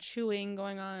ton of chewing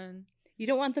going on. You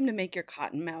don't want them to make your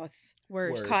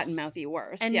Worse. Cottonmouthy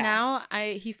worse. And yeah. now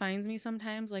he finds me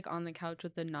sometimes like on the couch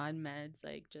with the non-meds,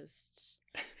 like just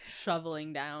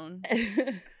shoveling down.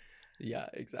 Yeah,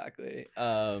 exactly.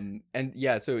 And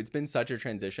yeah, so it's been such a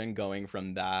transition going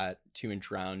from that 2-inch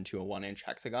round to a 1-inch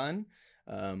hexagon.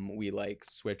 We like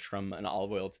switch from an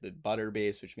olive oil to the butter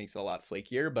base, which makes it a lot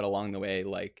flakier. But along the way,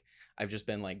 like I've just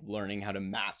been like learning how to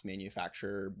mass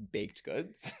manufacture baked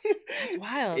goods. That's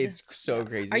wild. It's so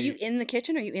crazy. Are you in the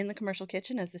kitchen? Are you in the commercial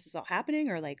kitchen as this is all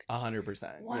happening, or like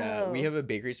 100%? Whoa. Yeah, we have a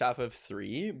bakery staff of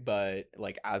 3, but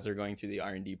like as they're going through the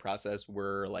R&D process,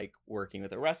 we're like working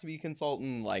with a recipe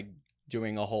consultant, like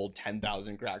doing a whole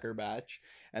 10,000 cracker batch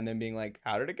and then being like,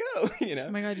 how did it go? You know?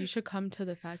 Oh my God, you should come to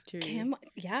the factory.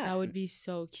 Yeah. That would be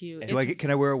so cute. Can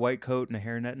I wear a white coat and a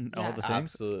hairnet and all the things?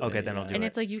 Absolutely. Okay, then I'll do it. And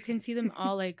it's like you can see them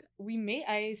all like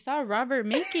I saw Robert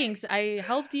making. I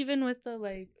helped even with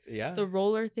the the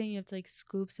roller thing. You have to like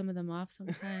scoop some of them off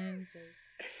sometimes.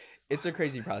 It's a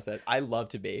crazy process. I love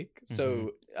to bake.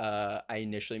 So I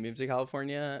initially moved to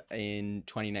California in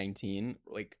 2019,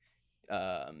 like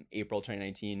April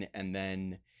 2019, and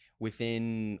then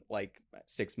within like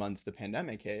 6 months the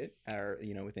pandemic hit, or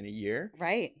within a year,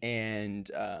 right? And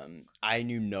I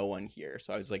knew no one here,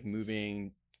 so I was like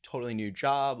moving, totally new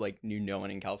job, like knew no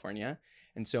one in California.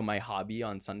 And so my hobby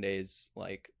on Sundays,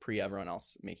 like pre everyone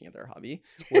else making it their hobby,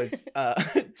 was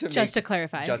to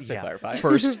clarify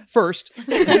first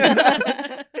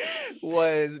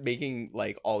was making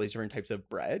like all these different types of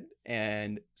bread.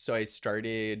 And so I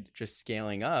started just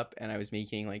scaling up, and I was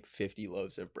making like 50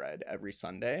 loaves of bread every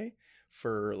Sunday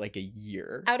for like a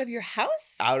year. Out of your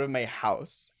house? Out of my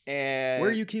house. And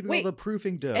where are you keeping all the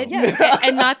proofing dough?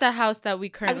 And not the house that we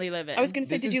currently live in. I was going to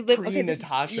say, did you live in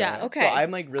Natasha? Yeah. Okay. So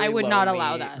I'm like really I would not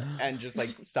allow that. And just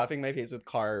like stuffing my face with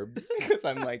carbs because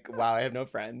I'm like, wow, I have no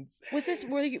friends. Was this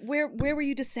where were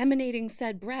you disseminating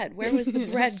said bread? Where was the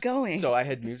bread going? So I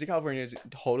had moved to California, it was a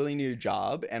totally new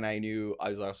job, and I knew I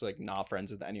was also like not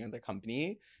friends with anyone at the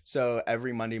company. So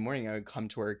every Monday morning I would come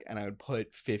to work and I would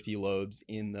put 50 loaves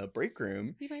in the break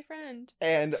room. Be my friend.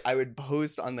 And I would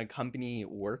post on the company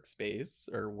workspace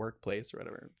or workplace or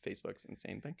whatever. Facebook's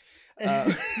insane thing.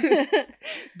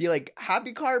 Be like,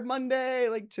 happy Carb Monday.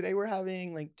 Like today we're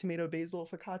having like tomato basil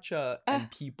focaccia. And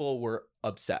people were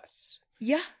obsessed.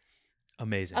 Yeah.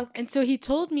 Amazing. Okay. And so he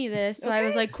told me this. So I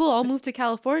was like, cool, I'll move to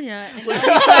California.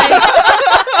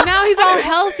 And now he's all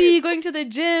healthy, going to the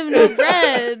gym, no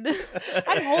bread.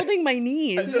 I'm holding my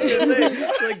knees. I was gonna say,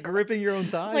 it's like gripping your own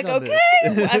thighs. Like, on okay.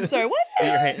 this. I'm sorry,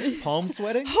 what? Your palms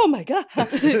sweating? Oh my God. I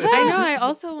know, I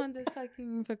also want this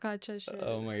fucking focaccia shit.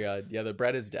 Oh my God. Yeah, the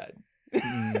bread is dead.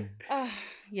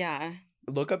 Yeah.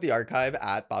 Look up the archive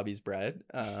at Bobby's Bread,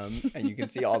 and you can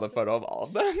see all the photo of all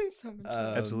of them. So much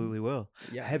Absolutely will.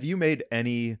 Yeah. Have you made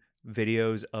any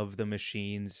videos of the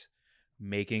machines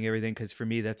making everything? Because for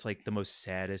me, that's like the most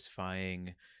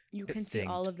satisfying You can see thing.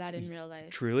 all of that in real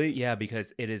life. Truly, yeah,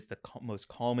 because it is the most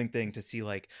calming thing to see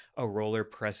like a roller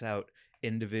press out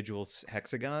individual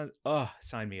hexagons. Oh,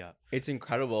 sign me up. It's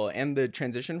incredible. And the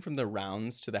transition from the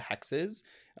rounds to the hexes,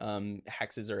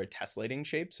 hexes are a tessellating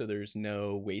shape, so there's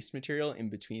no waste material in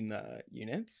between the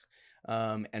units.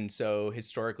 And so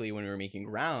historically, when we were making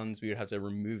rounds, we would have to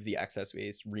remove the excess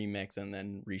waste, remix, and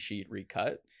then resheet,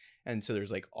 recut. And so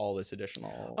there's like all this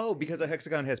additional. Oh, because a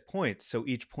hexagon has points, so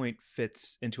each point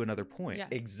fits into another point. Yeah.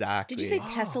 Exactly. Did you say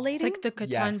tessellating? It's like the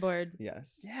Catan board.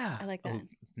 Yes. Yeah. I like that. Oh,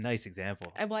 nice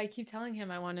example. Well, I keep telling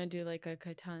him I want to do like a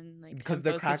Catan, like Because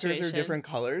the tempo crackers situation. are different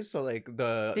colors, so like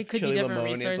the They could be chili different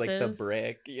limon is like the resources.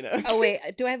 brick, you know. Oh wait,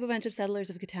 do I have a bunch of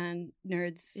Settlers of Catan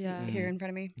nerds Yeah. here in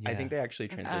front of me? I think they actually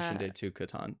transitioned it to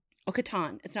Catan. Oh,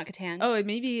 Catan. It's not Catan. Oh, it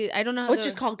maybe I don't know. Oh, it's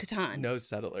just called Catan. No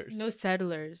settlers. No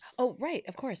settlers. Oh, right,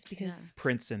 of course, because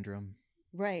Prince syndrome.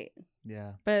 right.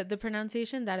 Yeah. But the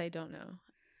pronunciation that I don't know.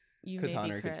 You may Catan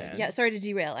be or correct. Catan? Yeah, sorry to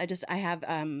derail. I have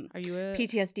Are you a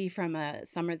PTSD from a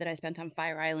summer that I spent on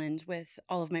Fire Island with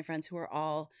all of my friends who were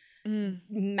all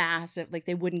massive. Like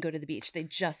they wouldn't go to the beach. They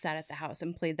just sat at the house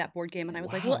and played that board game. And I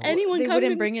was like, Wow. "Will anyone They come?"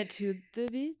 wouldn't and- bring it to the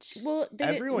beach. Well, they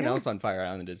didn't- Everyone no. else on Fire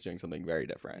Island is doing something very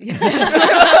different. Yeah.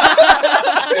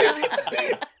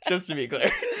 Just to be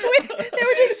clear. They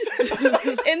were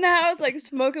just in the house, like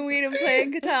smoking weed and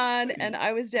playing Catan, and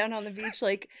I was down on the beach,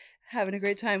 like having a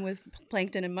great time with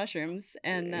plankton and mushrooms.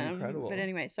 And Incredible. But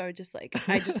anyway, so I just had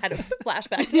a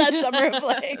flashback to that summer of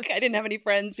like I didn't have any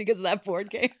friends because of that board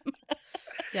game.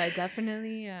 Yeah, it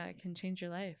definitely can change your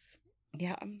life.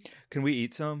 Yeah. Can we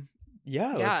eat some?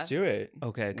 Yeah, Yeah. let's do it.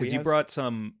 Okay, We because you have brought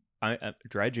some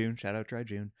Dry June. Shout out Dry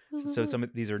June. So some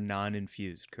of these are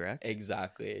non-infused, correct?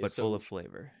 Exactly. But So- full of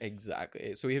flavor.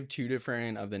 Exactly. So we have two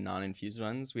different of the non-infused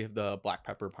ones. We have the black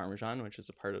pepper Parmesan, which is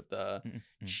a part of the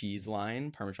cheese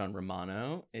line, Parmesan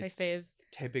Romano. It's my fave.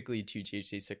 Typically 2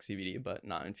 THC, 6 CBD, but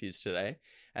not infused today.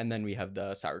 And then we have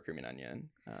the sour cream and onion,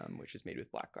 which is made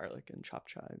with black garlic and chopped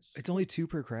chives. It's only 2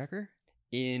 per cracker?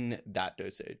 In that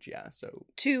dosage, yeah. So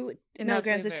 2 In that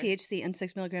milligrams of flavor. THC and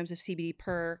 6 milligrams of CBD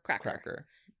per cracker. cracker.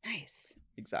 Nice.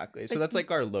 Exactly. So Like- that's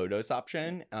like our low dose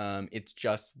option. It's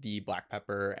just the black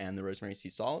pepper and the rosemary sea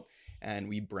salt. And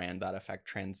we brand that effect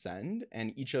Transcend.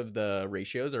 And each of the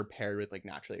ratios are paired with like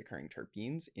naturally occurring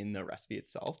terpenes in the recipe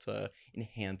itself to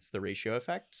enhance the ratio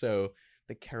effect. So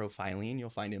the carophyllene you'll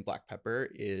find in black pepper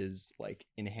is like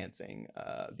enhancing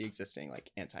the existing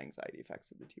like anti-anxiety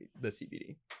effects of the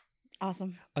CBD.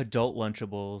 Awesome. Adult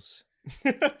Lunchables,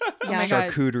 Yeah. Oh my God.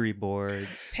 charcuterie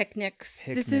boards. Picnics.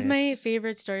 This is my Picnics.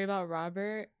 favorite story about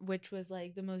Robert, which was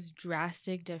like the most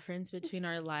drastic difference between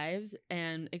our lives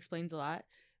and explains a lot.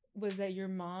 Was that your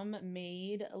mom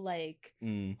made like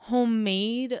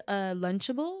homemade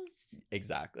Lunchables?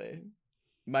 Exactly.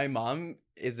 My mom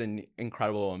is an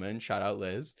incredible woman. Shout out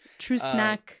Liz. True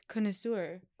snack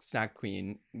connoisseur. Snack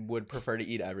queen, would prefer to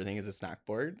eat everything as a snack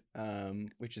board,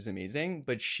 which is amazing.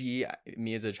 But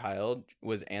me as a child,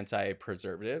 was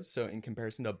anti-preservatives. So in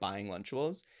comparison to buying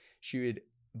Lunchables, she would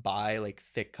buy like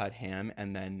thick cut ham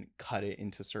and then cut it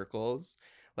into circles.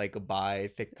 Like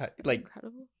buy thick cut, like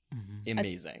Incredible.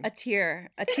 amazing. A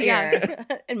tear Yeah.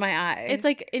 in my eye. It's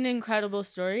like an incredible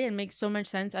story and makes so much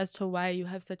sense as to why you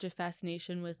have such a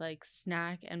fascination with like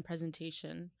snack and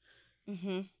presentation.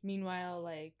 Mm-hmm. Meanwhile,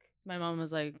 like my mom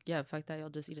was like, "Yeah, fuck that. You'll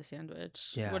just eat a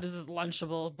sandwich. Yeah. What is this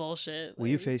Lunchable bullshit?" Will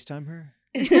you Like- FaceTime her?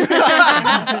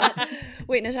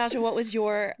 Wait, Natasha, what was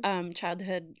your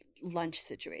childhood lunch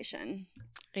situation?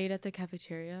 Ate at the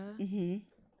cafeteria. Mm-hmm.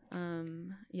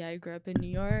 Yeah, I grew up in New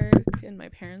York and my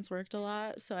parents worked a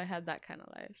lot, so I had that kind of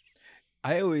life.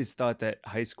 I always thought that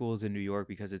high school is in New York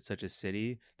because it's such a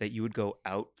city that you would go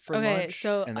out for Okay, lunch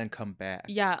so, and then come back.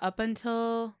 Yeah, up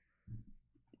until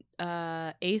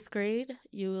 8th grade,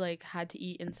 you like had to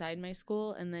eat inside my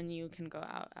school, and then you can go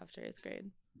out after 8th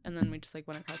grade. And then we just like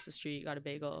went across the street, got a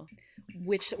bagel.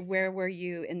 Where were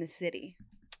you in the city?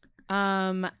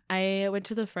 I went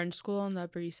to the French school on the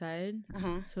Upper East Side,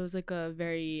 Uh-huh. so it was like a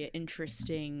very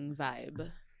interesting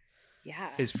vibe.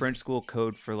 Yeah. Is French school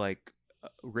code for like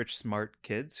rich, smart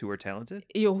kids who are talented?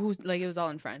 It was all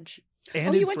in French. And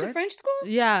oh, in you went to French school?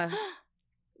 Yeah,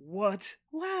 What?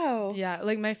 Wow. yeah.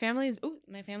 Like my family's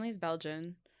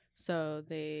Belgian, so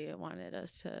they wanted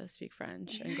us to speak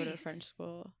French and go to Nice. French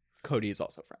school. Cody is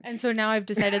also French. And so now I've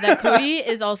decided that Cody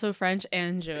is also French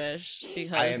and Jewish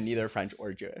because I am neither French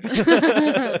or Jewish.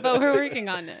 but we're working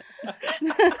on it.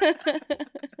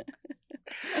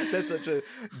 That's such a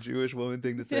Jewish woman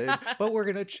thing to say. Yeah. But we're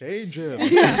gonna change him.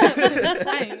 That's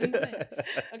fine.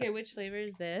 Okay, which flavor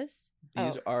is this?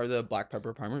 These are the black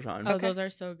pepper Parmesan. Oh, Okay. those are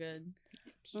so good.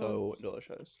 So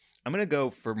delicious. I'm gonna go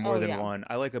for more Oh, than yeah. one.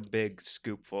 I like a big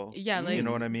scoopful. Yeah, like you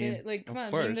know what I mean. Like, come Of on,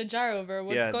 bring course. the jar over.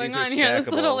 What's Yeah, going these are on here? This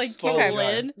little like stackables. cute Okay.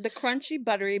 lid. The crunchy,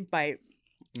 buttery bite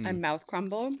Mm. and mouth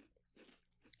crumble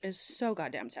is so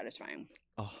goddamn satisfying.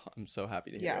 Oh, I'm so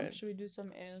happy to hear Yeah. it. Should we do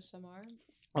some ASMR?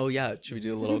 Oh yeah, should we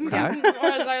do a little Yeah. crack? or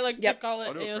as I like Yep. to call it,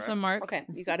 I'll do a crack. ASMR. Okay,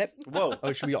 you got it. Whoa,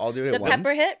 Oh, should we all do it The at once?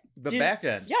 pepper hit? the Did- back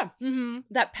end. Yeah. Mm-hmm.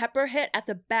 That pepper hit at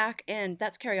the back end,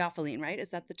 that's caryophyllene, right?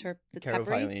 Is that the peppery?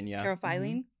 Carophyllene, yeah.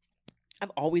 Carophyllene? I've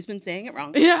always been saying it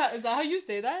wrong. Yeah, is that how you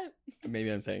say that? Maybe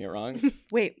I'm saying it wrong.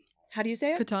 Wait, how do you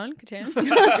say it? Catan? Damn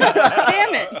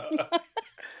it.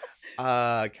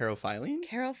 Carophyllene?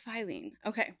 Carophyllene.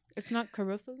 Okay. It's not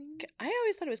carophyllene? I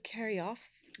always thought it was caryoff.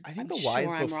 I think I'm the Y sure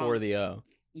is I'm before wrong. the O.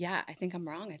 Yeah, I think I'm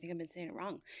wrong. I think I've been saying it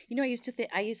wrong. You know, I used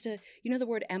to, you know the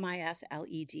word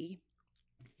MISLED?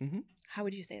 Mhm. How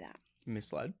would you say that?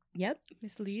 Misled. Yep.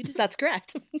 Mislead? That's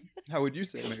correct. How would you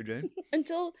say, Mary Jane?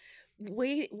 Until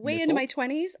way into my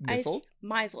 20s, Missled?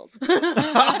 misled.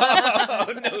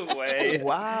 Oh, no way.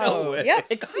 Wow. No way. Yep.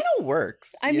 It kind of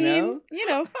works. I mean, you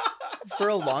know, For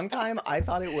a long time, I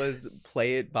thought it was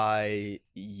play it by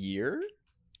year.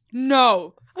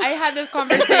 No. I had this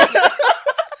conversation.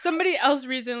 Somebody else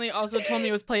recently also told me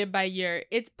it was play it by year.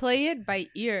 It's play it by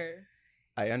ear.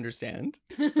 I understand.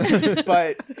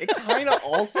 But it kind of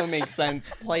also makes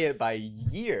sense. Play it by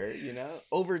year, you know?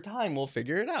 Over time, we'll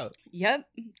figure it out. Yep.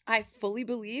 I fully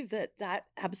believe that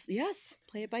yes,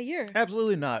 play it by year.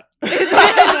 Absolutely not.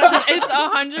 It's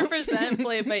 100%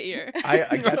 play it by ear. I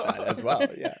get that as well,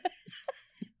 yeah.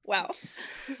 Wow.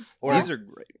 Or These are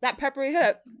great. That peppery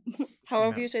hip,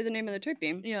 however Yeah. you say the name of the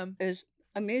terpene, Yeah. is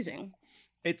amazing.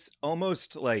 It's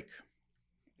almost like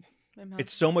My mouth-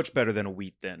 it's so much better than a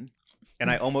wheat thin. And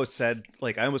I almost said,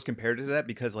 like, I almost compared it to that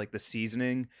because, like, the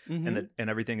seasoning Mhm. and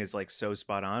everything is, like, so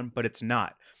spot on, but it's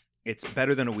not. It's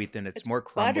better than a wheat thin. It's more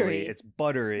crumbly. buttery. It's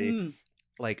buttery. Mm.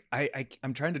 Like,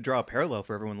 I'm trying to draw a parallel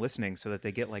for everyone listening so that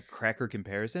they get, like, cracker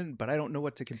comparison, but I don't know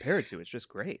what to compare it to. It's just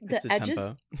great. The It's a edges,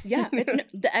 tempo. yeah,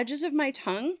 the edges of my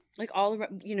tongue, like all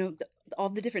around, you know, all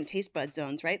the different taste bud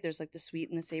zones, right? There's like the sweet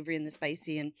and the savory and the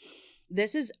spicy, and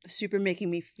this is super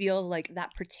making me feel like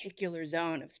that particular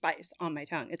zone of spice on my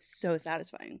tongue. It's so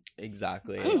satisfying.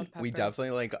 Exactly. I love We pepper.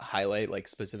 definitely like highlight like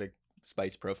specific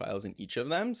spice profiles in each of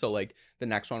them. So like the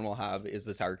next one we'll have is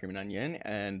the sour cream and onion,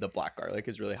 and the black garlic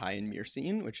is really high in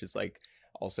myrcene, which is like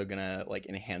also gonna like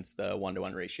enhance the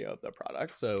 1-to-1 ratio of the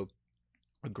product. So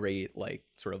a great like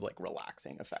sort of like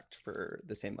relaxing effect for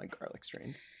the same like garlic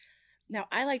strains. Now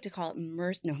I like to call it No,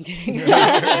 I'm kidding.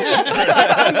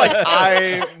 I'm like,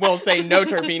 I will say no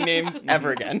terpene names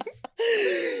ever again.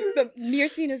 But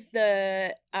myrcene is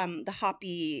the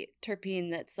hoppy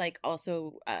terpene that's like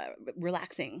also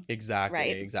relaxing. Exactly,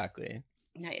 Right. exactly.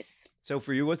 Nice. So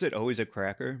for you, was it always a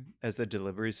cracker as the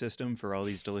delivery system for all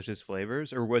these delicious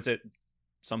flavors? Or was it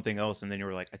something else and then you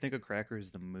were like, I think a cracker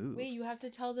is the move? Wait, you have to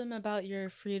tell them about your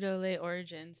Frito-Lay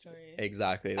origin story.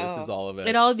 Exactly. This Oh. is all of it.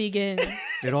 It all begins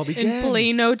It all in begins.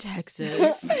 Plano,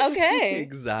 Texas. Okay.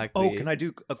 Exactly. Oh, can I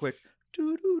do a quick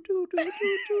do do do do do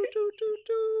do do do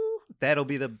do? That'll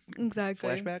be the Exactly.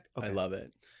 flashback. I love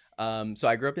it. So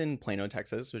I grew up in Plano,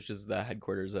 Texas, which is the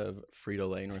headquarters of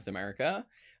Frito-Lay North America.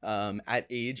 At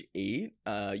age 8,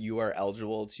 you are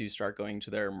eligible to start going to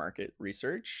their market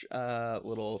research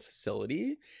little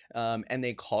facility. And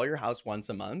they call your house once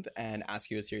a month and ask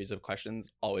you a series of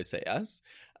questions. Always say yes.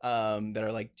 That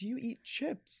are like, do you eat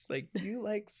chips? Like, do you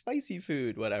like spicy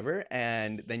food? Whatever.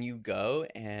 And then you go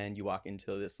and you walk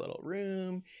into this little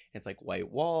room. It's like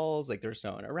white walls, like there's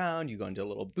no one around. You go into a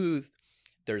little booth.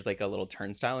 There's like a little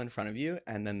turnstile in front of you,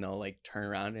 and then they'll like turn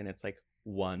around and it's like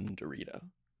one Dorito.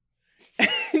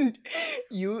 And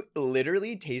you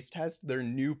literally taste test their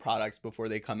new products before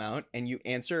they come out, and you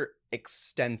answer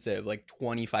extensive, like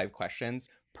 25 questions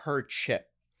per chip.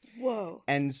 Whoa.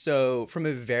 And so from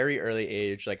a very early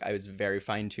age, like I was very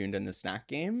fine-tuned in the snack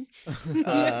game.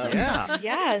 Yeah.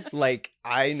 Yes. Like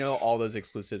I know all those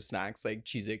exclusive snacks, like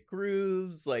Cheez-It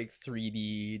Grooves, like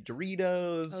 3D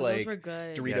Doritos, Oh, like those were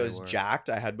good. Yeah, Doritos they were. Jacked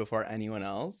I had before anyone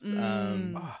else.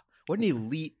 Ah, what an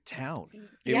elite town.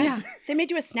 It yeah. was- They made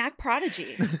you a snack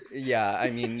prodigy. yeah, I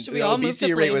mean, Should the we all move to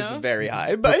obesity rate was Plano? very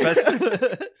high, but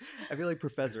Professor, I feel like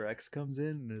Professor X comes in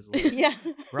and is like, Yeah.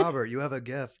 Robert, you have a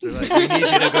gift. They're like, we need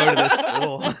you to go to this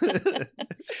school.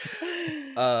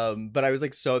 but I was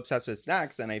like so obsessed with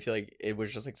snacks, and I feel like it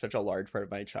was just like such a large part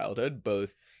of my childhood,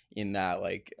 both in that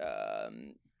like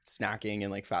snacking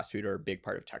and like fast food are a big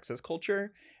part of Texas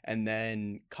culture. And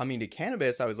then coming to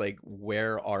cannabis, I was like,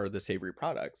 where are the savory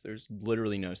products? There's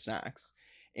literally no snacks.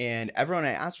 And everyone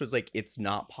I asked was like, it's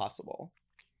not possible.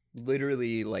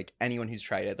 Literally, like anyone who's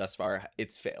tried it thus far,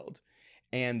 it's failed.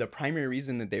 And the primary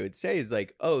reason that they would say is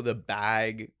like, oh, the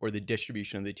bag or the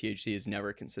distribution of the THC is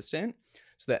never consistent.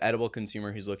 So the edible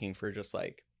consumer who's looking for just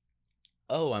like,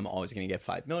 oh, I'm always going to get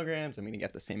 5 milligrams, I'm going to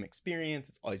get the same experience,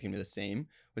 it's always going to be the same,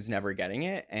 was never getting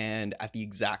it. And at the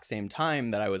exact same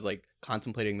time that I was like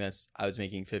contemplating this, I was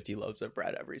making 50 loaves of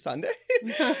bread every Sunday.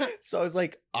 So I was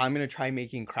like, I'm going to try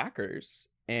making crackers.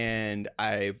 And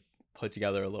I put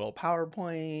together a little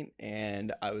PowerPoint,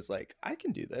 and I was like, I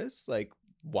can do this. Like,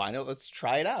 why not? Let's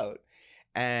try it out.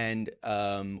 And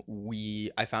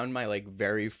I found my like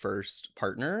very first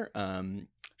partner,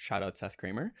 shout out Seth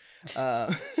Kramer,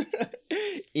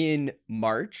 in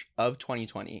March of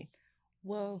 2020.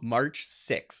 Whoa. March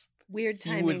 6th. Weird He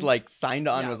timing. was like signed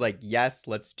on, Yeah. was like, yes,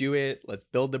 let's do it. Let's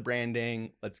build the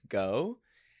branding. Let's go.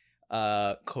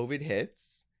 COVID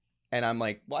hits. And I'm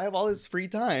like, well, I have all this free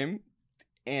time.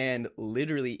 And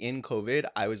literally in COVID,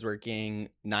 I was working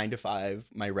 9 to 5,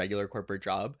 my regular corporate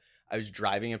job. I was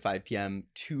driving at 5 p.m.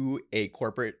 to a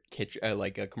corporate kitchen,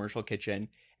 like a commercial kitchen,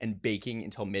 and baking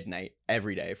until midnight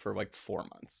every day for like 4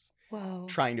 months, Whoa.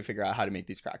 trying to figure out how to make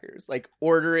these crackers, like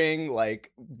ordering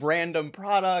like random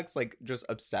products, like just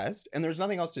obsessed. And there's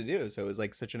nothing else to do. So it was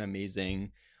like such an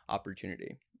amazing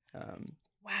opportunity.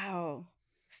 Wow.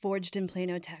 forged in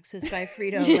Plano, Texas by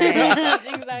Frito-Lay.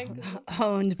 Exactly.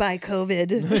 Owned by COVID.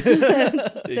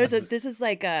 This is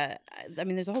like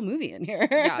there's a whole movie in here.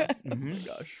 Yeah. Oh my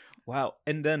gosh. Wow.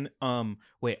 And then,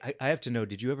 wait, I have to know,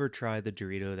 did you ever try the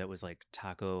Dorito that was like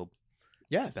Taco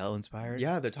Yes. Bell inspired?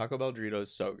 Yeah, the Taco Bell Dorito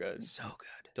is so good. So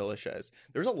good. Delicious.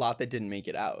 There's a lot that didn't make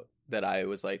it out that I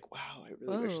was like, wow, I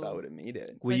really wish that Whoa. would have made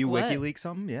it. Will Like you what? WikiLeaks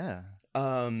something? Yeah.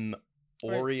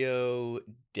 Oreo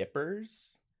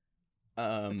dippers.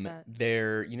 What's that?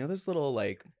 They're, those little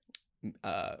like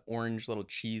orange little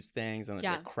cheese things and like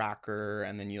Yeah. a cracker,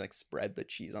 and then you like spread the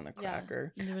cheese on the Yeah.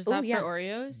 cracker. And there was Oh, that yeah. for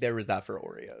Oreos. There was that for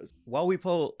Oreos. While we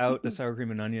pull out the sour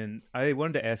cream and onion, I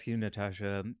wanted to ask you,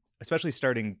 Natasha, especially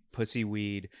starting Pussy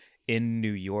Weed in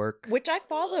New York. Which I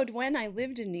followed when I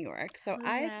lived in New York. So Oh,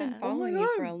 I've been yeah. Oh following my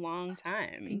you for God. a long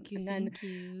time. Thank you. And then thank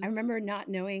you. I remember not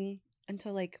knowing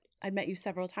until like I'd met you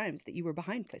several times that you were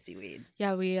behind Pussy Weed.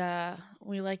 Yeah,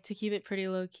 we like to keep it pretty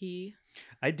low key.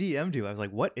 I DM'd you. I was like,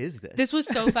 what is this? This was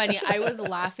so funny. I was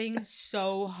laughing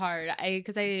so hard.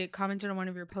 Because I commented on one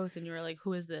of your posts and you were like,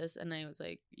 "Who is this?" And I was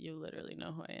like, "You literally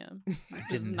know who I am.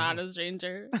 This is didn't not know. a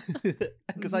stranger."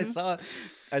 Because I saw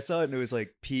it and it was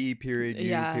like P period U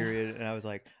Yeah. period, and I was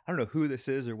like, I don't know who this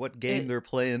is or what game It- they're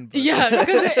playing. But... Yeah,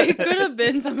 because it could have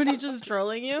been somebody just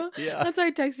trolling you. yeah. That's why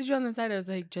I texted you on the side. I was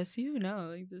like, just so you know,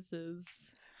 like this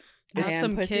is I not am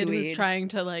some Pussy kid Weed. who's trying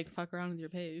to like fuck around with your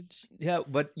page. Yeah,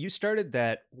 but you started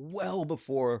that well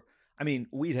before. I mean,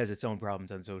 weed has its own problems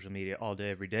on social media all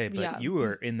day, every day. But Yeah. you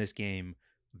were in this game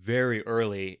very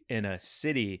early in a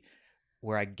city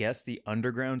where I guess the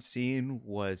underground scene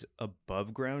was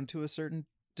above ground to a certain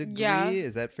degree. Yeah.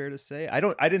 Is that fair to say? I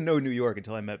didn't know New York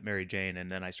until I met Mary Jane, and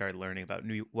then I started learning about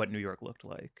what New York looked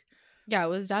like. Yeah, it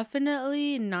was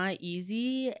definitely not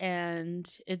easy, and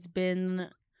it's been.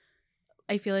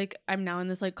 I feel like I'm now in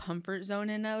this like comfort zone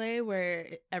in LA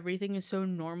where everything is so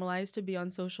normalized to be on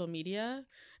social media,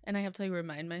 and I have to like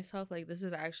remind myself like this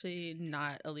is actually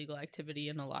not a legal activity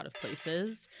in a lot of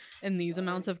places, and these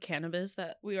amounts of cannabis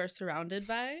that we are surrounded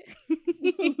by.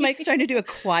 Mike's trying to do a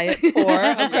quiet pour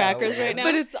of crackers right now.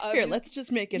 But it's Here, obvious. let's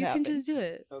just make it You happen. can just do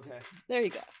it. Okay. There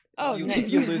you go. Oh, you, nice. if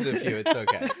you lose a few, it's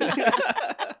okay.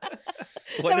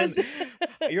 What That is- was-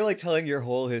 You're like telling your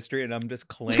whole history, and I'm just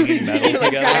clanging metal Like,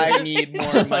 together. I need more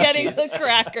just getting munchies. the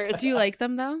crackers. Do you like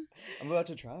them though? I'm about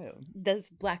to try them. This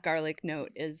black garlic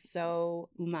note is so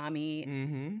umami,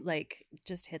 Mm-hmm. like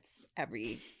just hits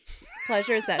every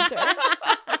pleasure center.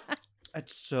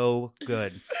 It's so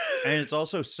good, and it's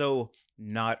also so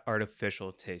not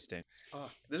artificial tasting.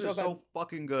 This So is so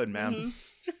fucking good, man.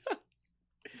 Mhm.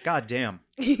 God damn.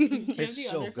 Do you It's have the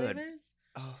so other good. flavors?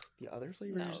 Oh, the other No,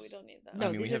 flavors? we don't need that. No,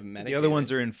 I mean, we these have are- medicated. The other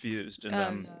ones are infused,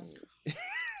 and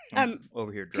I'm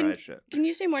over here dry as shit. Can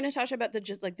you say more, Natasha, about the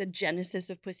genesis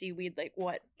of Pussy Weed? Like,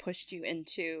 what pushed you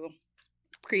into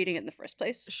creating it in the first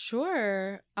place?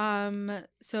 Sure.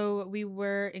 So we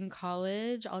were in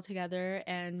college all together,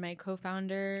 and my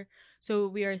co-founder. So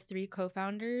we are 3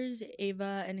 co-founders,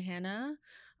 Ava and Hannah.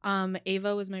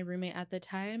 Ava was my roommate at the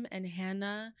time, and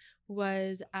Hannah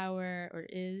was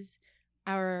is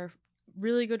our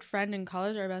really good friend in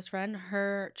college, our best friend.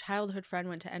 Her childhood friend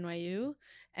went to NYU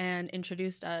and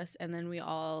introduced us, and then we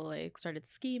all like started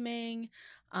scheming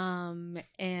and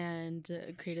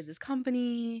created this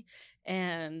company.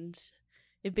 And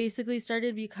it basically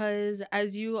started because,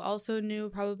 as you also knew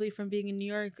probably from being in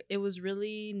New York, it was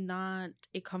really not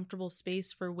a comfortable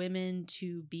space for women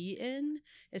to be in,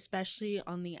 especially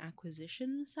on the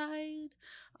acquisition side.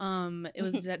 It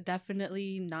was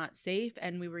definitely not safe,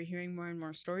 and we were hearing more and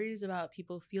more stories about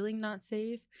people feeling not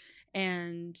safe.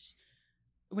 And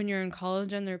when you're in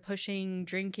college and they're pushing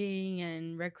drinking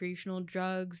and recreational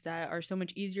drugs that are so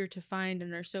much easier to find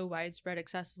and are so widespread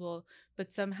accessible,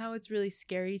 but somehow it's really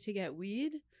scary to get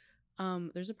weed,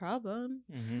 there's a problem.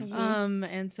 Mm-hmm.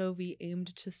 And so we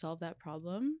aimed to solve that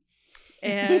problem.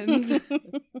 And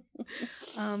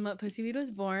Pussy Weed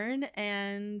was born,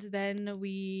 and then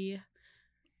we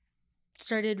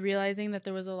started realizing that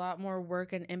there was a lot more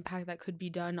work and impact that could be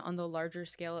done on the larger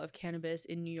scale of cannabis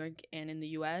in New York and in the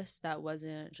US that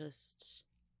wasn't just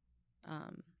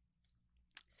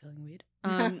selling weed.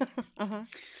 Uh-huh.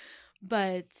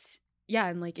 But yeah,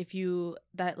 and like if you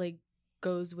that like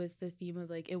goes with the theme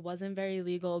of like it wasn't very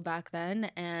legal back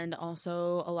then, and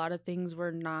also a lot of things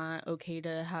were not okay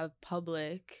to have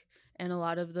public. And a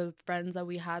lot of the friends that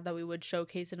we had that we would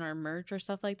showcase in our merch or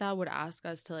stuff like that would ask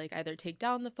us to like either take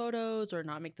down the photos or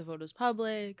not make the photos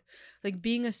public. Like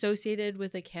being associated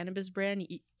with a cannabis brand,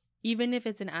 even if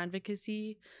it's an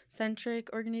advocacy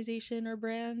centric organization or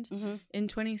brand, Mm-hmm. in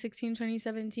 2016,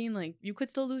 2017, like you could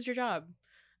still lose your job.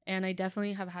 And I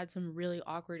definitely have had some really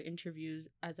awkward interviews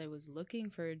as I was looking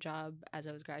for a job as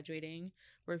I was graduating,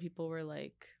 where people were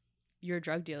like, "You're a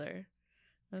drug dealer."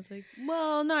 I was like,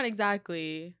 "Well, not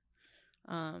exactly."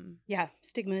 Yeah,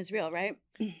 stigma is real, right?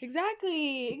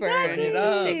 Exactly. Burn it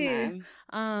up. stigma.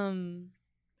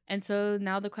 And so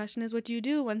now the question is, what do you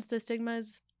do once the stigma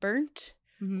is burnt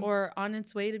Mhm. or on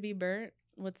its way to be burnt?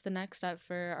 What's the next step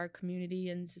for our community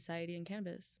and society in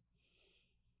cannabis?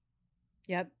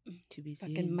 Yep. To be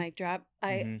seen. Fucking mic drop.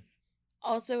 I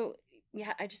also,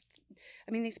 yeah, I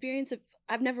mean, the experience of,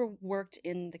 I've never worked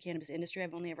in the cannabis industry.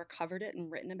 I've only ever covered it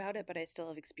and written about it, but I still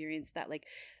have experienced that, like,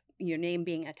 your name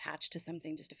being attached to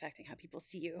something just affecting how people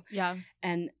see you. Yeah.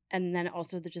 And then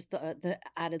also the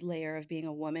added layer of being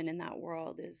a woman in that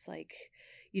world is like,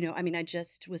 you know, I mean, I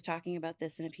just was talking about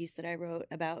this in a piece that I wrote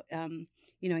about,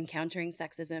 you know, encountering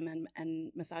sexism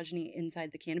and misogyny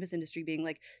inside the cannabis industry being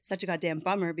like such a goddamn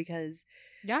bummer, because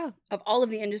of all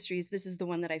of the industries, this is the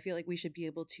one that I feel like we should be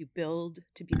able to build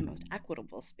to be the most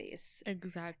equitable space.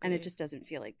 Exactly. And it just doesn't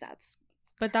feel like that's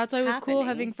But that's why it was cool happening.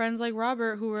 having friends like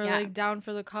Robert who were like down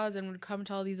for the cause and would come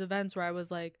to all these events where I was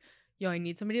like, yo, I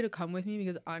need somebody to come with me,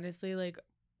 because honestly, like,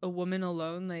 a woman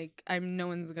alone, like, no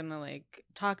one's gonna like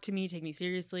talk to me, take me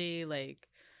seriously, like,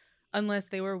 unless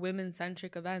they were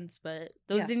women-centric events, but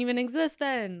those didn't even exist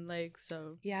then. Like,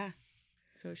 so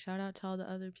so shout out to all the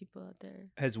other people out there.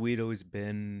 Has weed always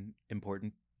been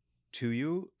important to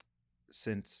you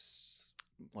since,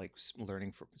 like,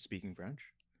 learning speaking French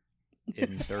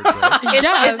in third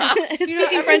grade?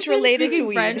 Speaking French related speaking to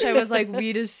weed. French, I was like,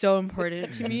 weed is so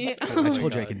important to me. I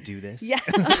told you I can do this. Yeah.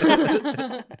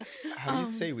 How do you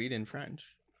say weed in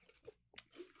French?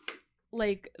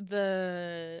 Like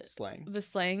the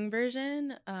slang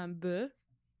version, bœuf.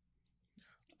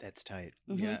 That's tight.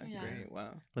 Yeah, Yeah. great.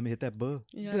 Wow. Let me hit that buh.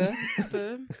 Yeah.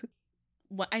 Bœuf.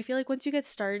 I feel like once you get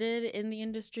started in the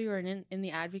industry or in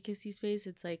the advocacy space,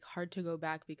 it's like hard to go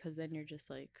back, because then you're just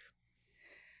like,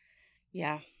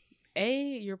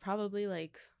 you're probably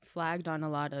like flagged on a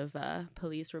lot of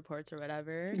police reports or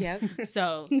whatever. Yeah.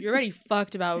 So you're already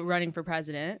fucked about running for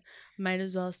president. Might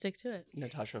as well stick to it.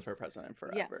 Natasha for president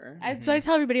forever. So I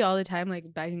tell everybody all the time,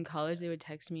 like, back in college, they would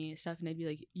text me stuff and I'd be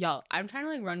like, yo, I'm trying to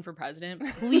like run for president.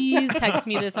 Please text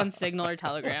me this on Signal or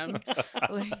Telegram.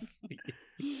 Like,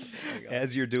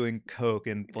 as you're doing coke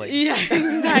and like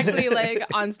exactly, like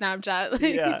on Snapchat.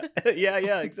 Like,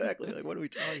 yeah, exactly. Like, what are we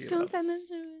talking about? Don't send this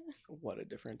to me. What a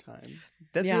different time.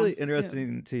 That's really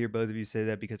interesting to hear both of you say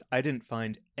that, because I didn't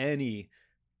find any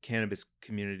cannabis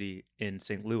community in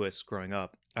St. Louis growing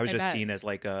up. I was just seen as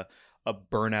like a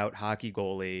burnout hockey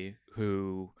goalie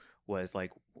who was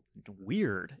like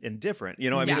weird and different. You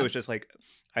know, I mean, it was just like,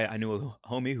 I knew a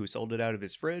homie who sold it out of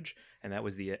his fridge, and that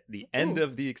was the end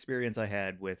of the experience I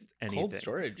had with anything. Cold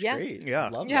storage, great. Yeah.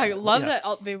 Love I that. love that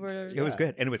they were. It was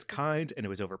good, and it was kind, and it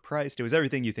was overpriced. It was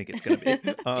everything you think it's going to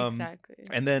be. Exactly.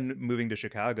 And then moving to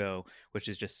Chicago, which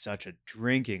is just such a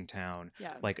drinking town.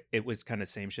 Yeah. Like, it was kind of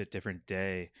same shit, different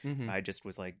day. I just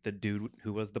was like the dude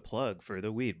who was the plug for the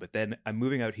weed. But then I'm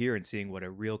moving out here and seeing what a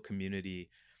real community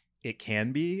it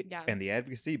can be, and the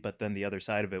advocacy, but then the other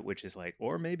side of it, which is like,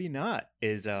 or maybe not,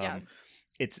 is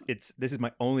it's this is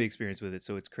my only experience with it,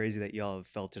 so it's crazy that y'all have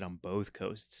felt it on both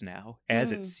coasts now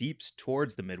as it seeps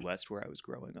towards the Midwest where I was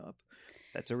growing up.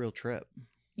 That's a real trip.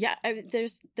 Yeah,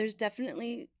 there's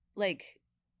definitely like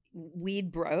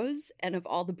weed bros, and of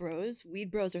all the bros, weed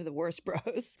bros are the worst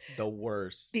bros. The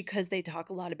worst. Because they talk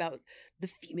a lot about the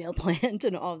female plant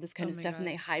and all of this kind of stuff, and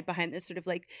they hide behind this sort of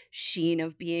like sheen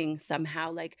of being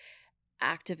somehow like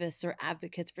activists or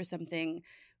advocates for something,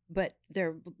 but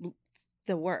they're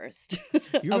the worst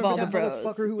of all the bros.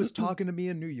 Motherfucker who was talking to me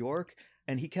in New York,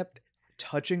 and he kept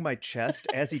touching my chest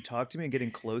as he talked to me and getting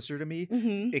closer to me,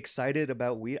 excited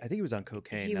about weed. I think he was on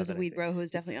cocaine. He was a weed bro who was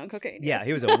definitely on cocaine. Yeah,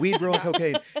 he was a weed bro on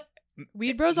cocaine.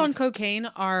 Weed bros on cocaine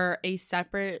are a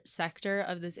separate sector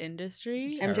of this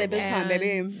industry. MJ BizCon,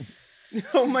 baby.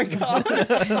 Oh my god!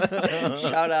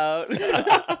 Shout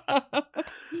out.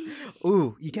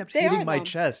 Ooh, he kept hitting my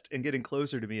chest and getting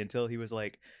closer to me until he was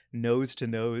like nose to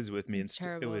nose with me. It's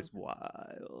terrible. It was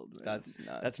wild. Man. That's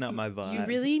nuts. That's not my vibe. You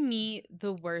really meet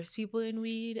the worst people in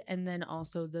weed and then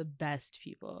also the best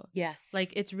people. Yes.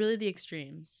 Like, it's really the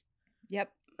extremes. Yep.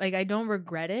 Like, I don't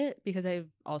regret it, because I've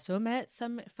also met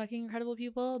some fucking incredible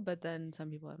people, but then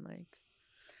some people I'm like,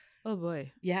 oh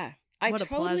boy. Yeah. I What a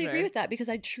totally agree pleasure. with that, because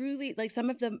I truly, like, some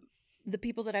of the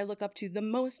people that I look up to the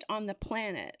most on the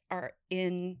planet are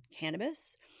in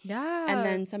cannabis. Yeah. And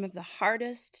then some of the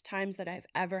hardest times that I've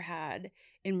ever had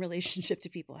in relationship to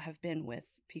people have been with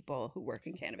people who work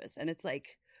in cannabis. And it's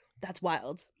like, that's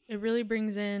wild. it really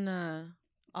brings in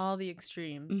all the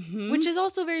extremes, Mhm. which is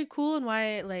also very cool, and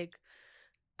why like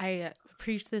I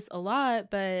preach this a lot,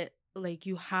 but like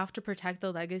you have to protect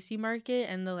the legacy market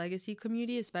and the legacy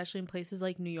community, especially in places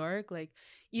like New York. Like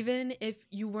even if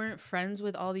you weren't friends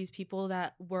with all these people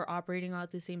that were operating out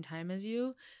at the same time as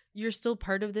you, you're still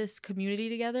part of this community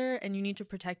together, and you need to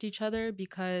protect each other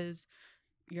because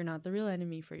you're not the real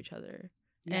enemy for each other.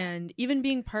 Yeah. And even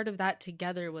being part of that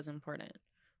together was important,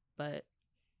 but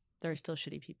there are still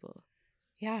shitty people.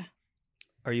 Yeah.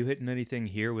 Are you hitting anything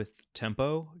here with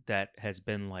Tempo that has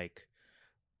been like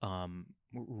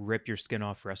rip your skin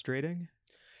off frustrating?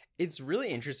 It's really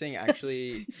interesting,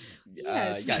 actually.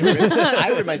 Yes. I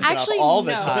rip my skin Actually, off all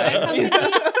the no. time. My company,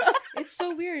 it's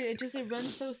so weird. It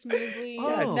runs so smoothly.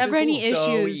 Yeah, it's Never just any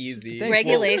so issues. easy. Thanks.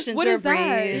 Regulations What are is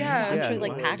that? breeze. Yeah. I'm sure Yeah,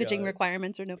 like oh my packaging God.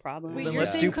 requirements are no problem. Wait, Then you're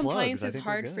let's saying do compliance plugs. I is think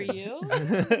we're hard for good.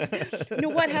 you? You know,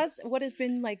 what has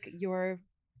been like your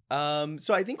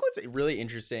So I think what's really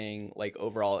interesting, like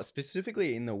overall,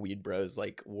 specifically in the Weed Bros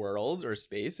like world or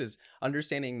space, is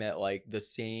understanding that like the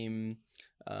same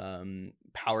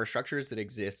power structures that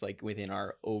exist like within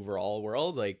our overall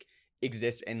world like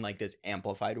exist in like this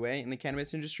amplified way in the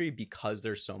cannabis industry, because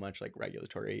there's so much like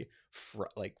regulatory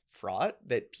fraud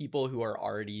that people who are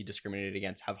already discriminated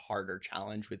against have harder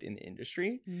challenge within the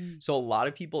industry. So a lot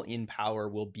of people in power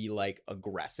will be like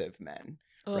aggressive men.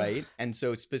 Ugh. Right. And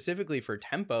so specifically for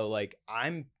Tempo, like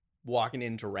I'm walking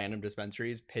into random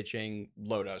dispensaries pitching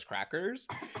low dose crackers,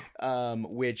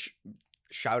 which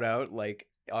shout out like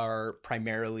are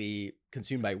primarily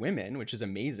consumed by women, which is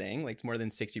amazing. Like it's more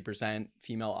than 60%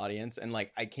 female audience. And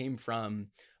like I came from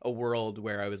a world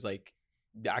where I was like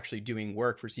actually doing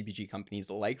work for CPG companies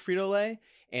like Frito-Lay,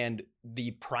 and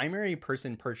the primary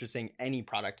person purchasing any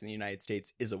product in the United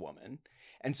States is a woman.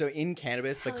 And so in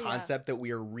cannabis, Hell the yeah. concept that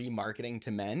we are remarketing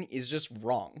to men is just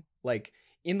wrong. Like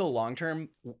in the long term,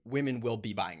 women will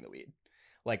be buying the weed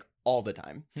like all the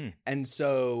time. And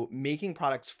so making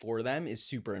products for them is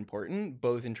super important,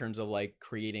 both in terms of like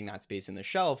creating that space in the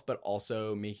shelf, but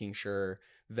also making sure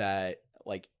that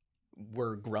like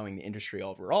we're growing the industry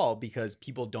overall, because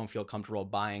people don't feel comfortable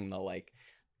buying the like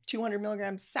 200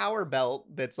 milligram sour belt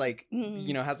that's like,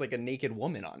 you know, has like a naked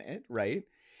woman on it. Right.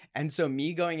 And so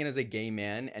me going in as a gay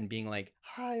man and being like,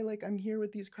 hi, like I'm here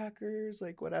with these crackers,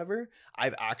 like whatever.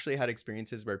 I've actually had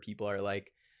experiences where people are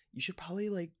like, you should probably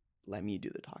like let me do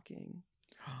the talking.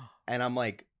 And I'm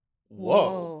like,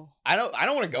 whoa. I don't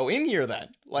want to go in here then.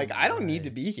 Like I don't need to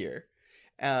be here.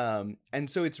 And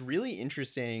so it's really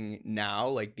interesting now,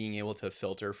 like being able to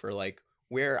filter for like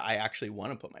where I actually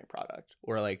want to put my product,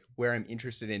 or like where I'm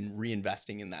interested in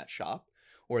reinvesting in that shop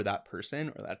or that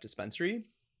person or that dispensary,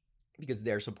 because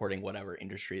they're supporting whatever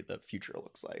industry the future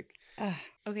looks like.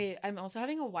 Okay, I'm also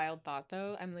having a wild thought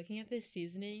though. I'm looking at this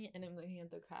seasoning and I'm looking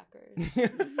at the crackers.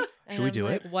 And Should we I'm do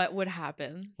like, it? What would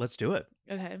happen? Let's do it.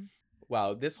 Okay.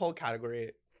 Wow, this whole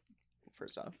category,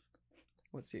 first off,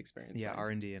 what's the experience? Yeah, like?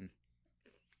 R&D and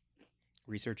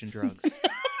research and drugs.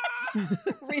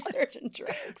 research and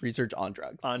drugs? Research on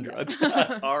drugs. On drugs.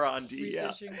 R&D, yeah.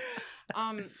 Researching.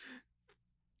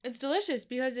 It's delicious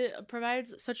because it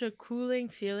provides such a cooling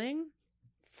feeling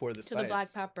For the to spice. the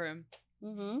black pepper.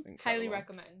 Incredible. Highly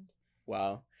recommend.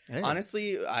 Wow. Hey.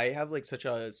 Honestly, I have like such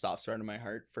a soft spot in my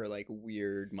heart for like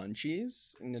weird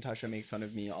munchies. Natasha makes fun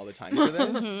of me all the time for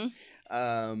this.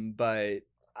 But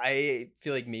I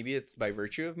feel like maybe it's by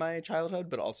virtue of my childhood,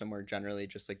 but also more generally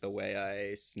just like the way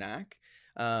I snack.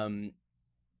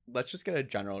 Let's just get a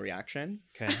general reaction.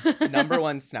 Okay. Number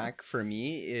one snack for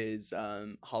me is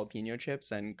jalapeno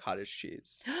chips and cottage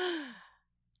cheese.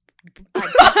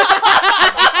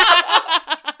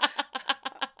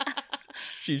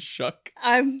 She's shook.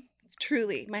 I'm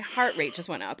truly, my heart rate just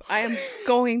went up. I am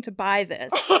going to buy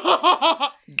this.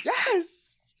 Yes.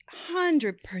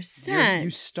 100%.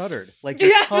 You stuttered. Like your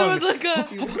Yeah, tongue. it was like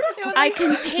a. I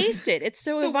can taste it. It's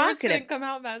so The words evocative. couldn't come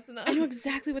out fast enough. I know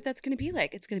exactly what that's going to be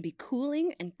like. It's going to be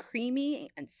cooling and creamy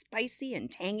and spicy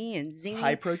and tangy and zingy.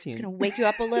 High protein. It's going to wake you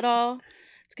up a little.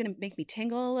 It's going to make me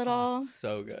tingle a little. Oh,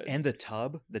 so good. And the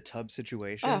tub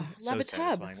situation. Oh, love so a tub.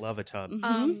 satisfying. Love a tub.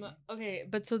 Mhm. Okay,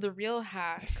 but so the real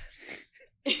hack.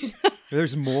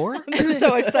 There's more? I'm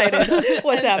so excited.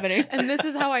 What's happening? And this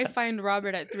is how I find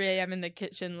Robert at 3 a.m. in the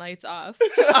kitchen, lights off.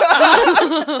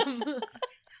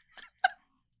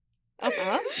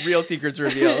 Real secrets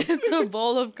revealed. It's a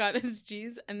bowl of cottage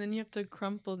cheese, and then you have to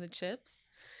crumple the chips,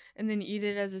 and then eat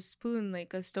it as a spoon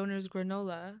like a stoner's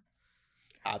granola.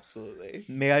 Absolutely.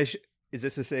 May I? Is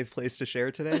this a safe place to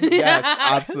share today? Yes,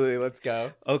 absolutely. Let's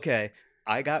go. Okay.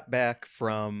 I got back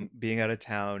from being out of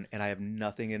town and I have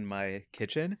nothing in my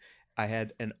kitchen. I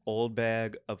had an old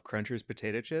bag of Crunchers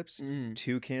potato chips, Mm.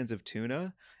 2 cans of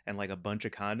tuna, and like a bunch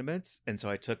of condiments. And so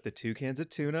I took the 2 cans of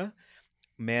tuna,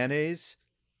 mayonnaise,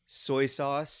 soy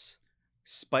sauce,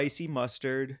 spicy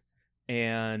mustard,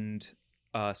 and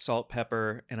salt,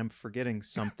 pepper, and I'm forgetting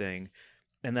something.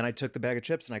 And then I took the bag of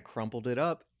chips and I crumpled it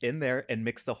up in there and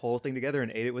mixed the whole thing together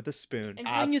and ate it with a spoon. I'm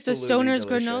telling you, it's a Absolutely stoner's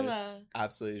delicious. granola.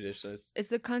 Absolutely delicious. It's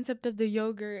the concept of the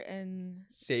yogurt and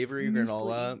Savory Muesli.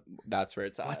 granola. That's where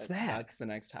it's at. What's that? That's the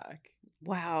next hack.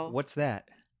 Wow. What's that?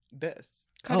 This.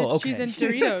 cottage cheese and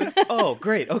Doritos. Oh,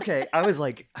 great. Okay. I was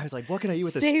like, what can I eat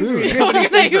with a Savory. spoon? How many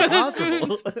What can I things eat are with a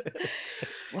possible?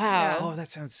 Wow. Oh, that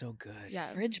sounds so good. Yeah.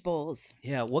 Fridge bowls.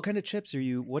 Yeah. What kind of chips are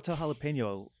you? What's a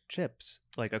jalapeno chips?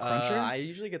 Like a cruncher? I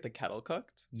usually get the kettle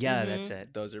cooked. Yeah, Mhm. that's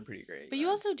it. Those are pretty great. But you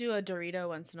also do a Dorito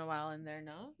once in a while in there,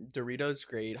 no? Doritos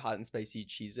great. Hot and spicy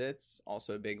Cheez-Its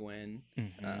also a big win.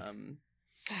 Mhm.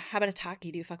 How about a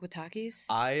Taki? Do you fuck with Takis?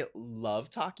 I love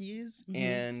Takis, Mhm.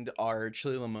 and our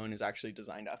chili limon is actually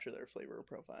designed after their flavor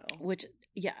profile. Which,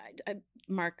 yeah,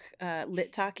 Mark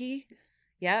Lit Taki.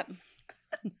 Yep.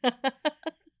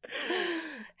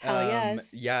 Hell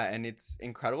yes. Yeah, and it's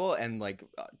incredible, and like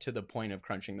to the point of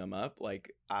crunching them up.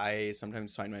 Like I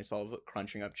sometimes find myself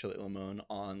crunching up chili limon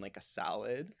on like a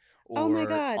salad. Or Oh my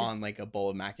God. on like a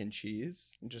bowl of mac and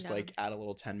cheese. Just Yeah. like add a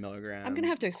little 10 milligram. I'm going to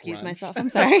have to excuse crunch. myself. I'm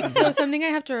sorry. So something I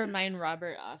have to remind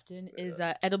Robert often is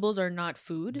edibles are not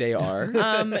food. They are.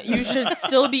 You should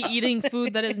still be eating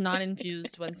food that is not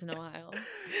infused once in a while.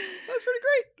 Sounds pretty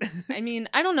great. I mean,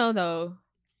 I don't know though.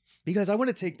 Because I want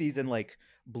to take these and like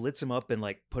blitz them up and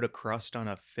like put a crust on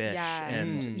a fish. Yeah.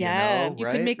 And Mm. Yeah. know, You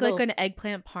right? could make like Little- an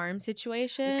eggplant parm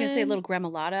situation. I was going to say a little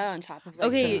gremolata on top of like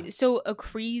Okay, some- so a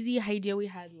crazy idea we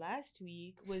had last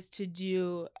week was to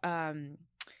do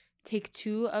take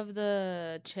 2 of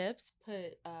the chips,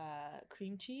 put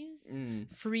cream cheese,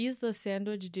 Mm. freeze the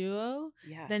sandwich duo,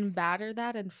 yes. then batter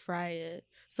that and fry it.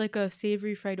 It's like a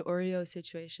savory fried Oreo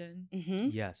situation. Mm-hmm.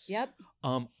 Yes. Yep.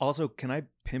 Also, can I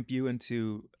pimp you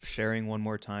into sharing one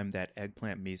more time that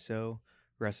eggplant miso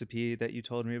recipe that you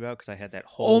told me about? Because I had that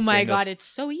whole. Oh my thing god, Of... it's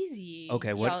so easy.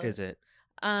 Okay, what is it?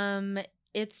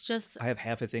 It's just I have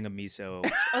half a thing of miso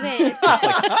okay. It's just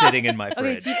like sitting in my Okay,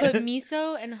 fridge. so you put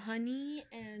miso and honey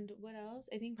and what else?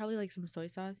 I think probably like some soy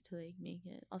sauce to like make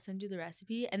it. I'll send you the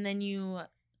recipe, and then you,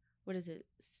 what is it?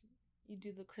 You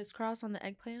do the crisscross on the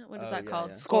eggplant. What is Oh, that yeah,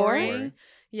 called? yeah. Scoring.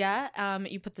 Yeah.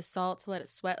 You put the salt to let it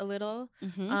sweat a little.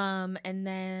 Mm-hmm. And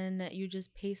then you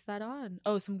just paste that on.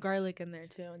 Oh, some garlic in there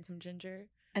too, and some ginger.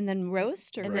 And then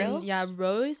roast or And grill? then yeah,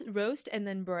 roast, and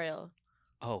then broil.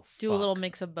 Oh, Do a little fuck.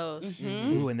 mix of both.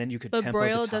 Mhm. Ooh, and then you could But tempo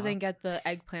broil the doesn't top. get the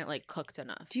eggplant like cooked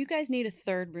enough. Do you guys need a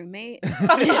third roommate?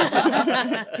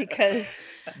 Yeah. Because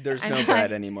There's I'm no not-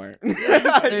 bread anymore.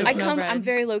 There's I no come, bread. I'm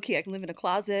very low key. I can live in a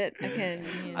closet. I can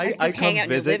I just hang come out in your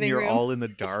visit and living you're room. all in the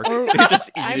dark. Or- You're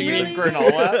just I'm eating really-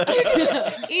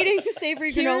 granola. eating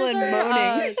savory granola Here's and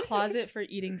our moaning. closet for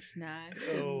eating snacks.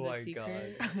 Oh and the my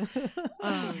secret.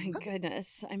 Oh my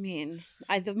goodness. I mean,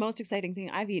 the most exciting thing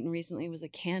I've eaten recently was a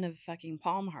can of fucking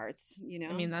Palm Hearts, you know?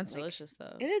 I mean, that's Like, delicious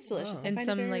though. It is delicious. Oh. I And find it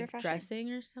some very like refreshing.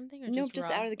 dressing or something, or Nope, just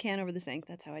raw? out of the can over the sink.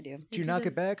 That's how I do. Did you knock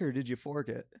it back or did you fork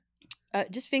it?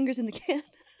 Just fingers in the can.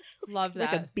 Love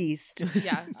Like a that. beast.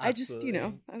 Yeah. I just, you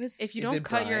know, Absolutely. I was. If you Is don't it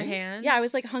cut your brined? hand, yeah, I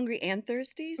was like hungry and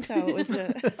thirsty, so it was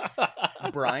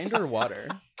Brined or water?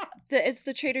 it's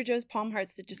the Trader Joe's Palm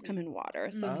Hearts that just come in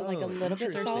water, so it's like a Oh, little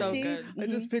bit They're so salty. good. I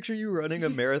just Mhm. picture you running a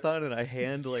marathon and I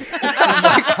hand like some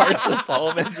like hearts of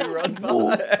palm as you run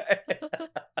by.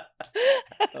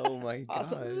 Oh my god.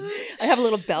 Awesome. I have a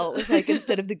little belt with like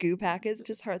instead of the goo packets,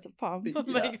 just hearts of palm. Oh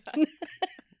my Yeah. god.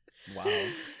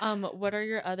 Wow. What are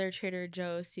your other Trader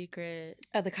Joe's secret?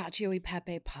 The cacio e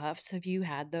pepe puffs. Have you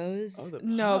had those? Oh, the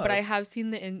No, but I puffs. have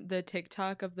seen the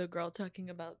TikTok of the girl talking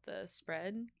about the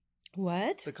spread.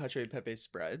 What? The cacio e pepe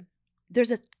spread.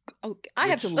 There's a. Oh, I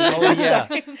have to Which- look. Oh, I'm yeah.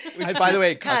 sorry. Which, I've by seen the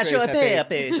way, cacio e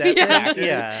pepe. that Yeah. thing,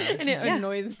 yeah. And it Yeah.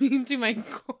 annoys me to my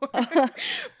core.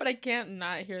 But I can't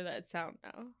not hear that sound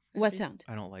now. What sound?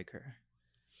 I don't like her.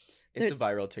 It's a There's-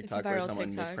 viral TikTok where viral someone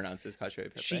TikTok. mispronounces cacio e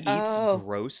pepe. She eats Oh.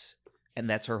 gross, and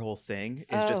that's her whole thing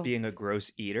is Oh. just being a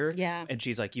gross eater. Yeah. And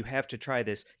she's like, you have to try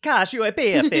this cacio e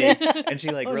pepe. And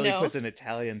she like Oh, really no. puts an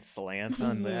Italian slant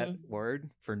on that Mhm.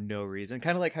 word for no reason.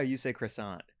 Kind of like how you say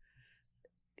croissant.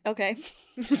 Okay.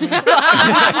 Not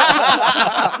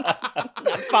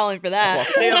falling for that.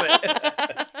 Well,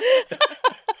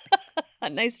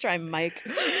 damn Nice try, Mike.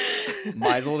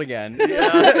 Misled again.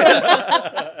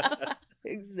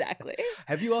 Exactly.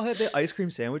 Have you all had the ice cream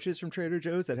sandwiches from Trader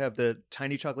Joe's that have the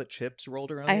tiny chocolate chips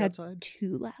rolled around I the had outside?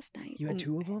 2 last night. You had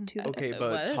 2 of them? Two. Okay,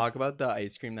 but What? talk about the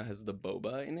ice cream that has the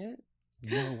boba in it.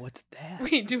 No, what's that?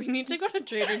 Wait, do we need to go to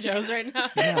Trader Joe's right now?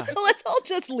 Yeah. Let's all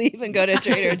just leave and go to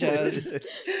Trader Joe's.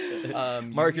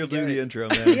 Mark, you you'll can do the get intro,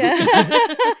 man.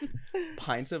 Yeah.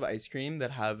 pints of ice cream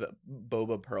that have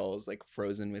boba pearls like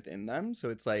frozen within them. So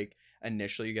it's like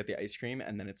initially you get the ice cream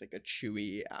and then it's like a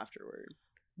chewy afterward.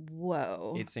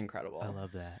 Whoa. It's incredible. I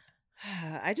love that.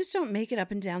 I just don't make it up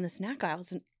and down the snack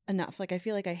aisles enough. Like I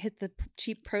feel like I hit the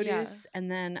cheap produce and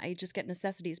then I just get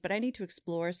necessities, but I need to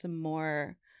explore some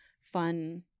more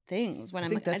fun things when I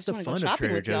I'm think I that's just the want to go fun of shopping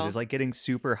Trader with Joe's y'all. is like getting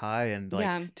super high and like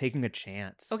Yeah. taking a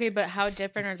chance. Okay, but how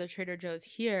different are the Trader Joe's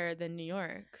here than New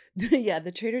York? Yeah,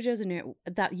 the Trader Joe's in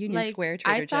that Union Square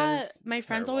Trader I thought Joe's. my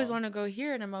friends always Terrible. want to go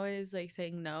here, and I'm always like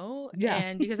saying no. Yeah.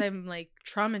 And because I'm like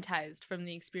traumatized from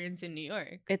the experience in New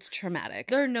York. It's traumatic.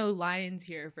 There are no lines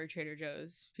here for Trader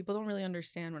Joe's. People don't really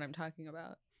understand what I'm talking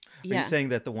about. Are Yeah. you saying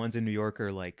that the ones in New York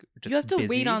are like just You have to busy?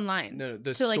 wait online. No,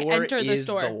 the To, like, store enter the is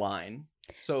store. the line.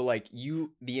 So like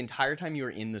the entire time you were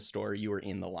in the store, you were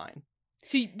in the line.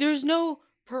 So there's no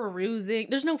perusing.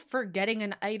 There's no forgetting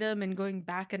an item and going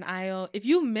back an aisle. If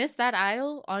you miss that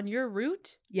aisle on your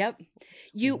route, Yep.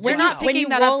 You're When not you, when picking you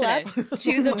that up roll today. up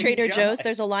to the Oh my Trader Joe's, God.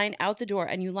 there's a line out the door,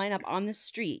 and you line up on the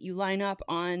street. You line up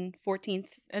on 14th.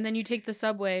 and then you take the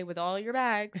subway with all your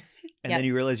bags, And Yep. then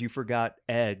you realize you forgot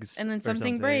eggs. and then or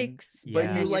something breaks. But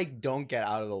Yeah. you like don't get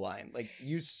out of the line. Like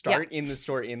you start in the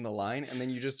store in the line, and then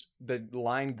you just the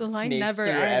line line snakes never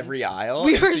through ends. every aisle.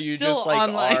 We and are so you still just like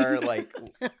online. are like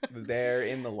there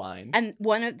in the line. And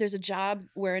there's a job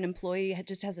where an employee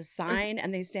just has a sign,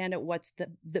 and they stand at what's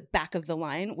the back of the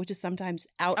line, which is sometimes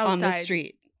out on the Outside.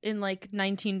 street. In like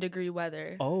 19-degree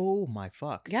weather. Oh my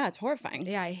fuck. Yeah, it's horrifying.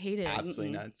 Yeah, I hate it. Absolutely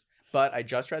Mm-mm. nuts. But I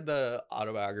just read the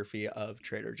autobiography of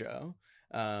Trader Joe,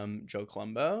 Joe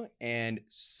Colombo, and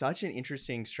such an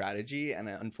interesting strategy. And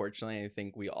unfortunately, I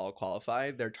think we all qualify.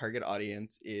 Their target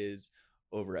audience is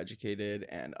overeducated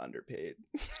and underpaid.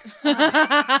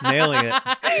 Nailing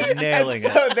it. Nailing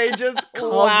And so they just cover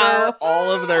Wow.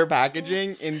 all of their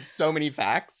packaging in so many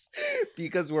facts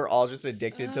because we're all just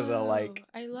addicted to the like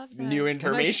I love that. new Can I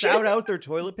information. shout out their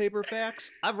toilet paper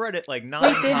facts? I've read it like 9 Wait,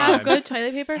 times. they have good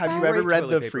toilet paper. Have you facts? ever Great read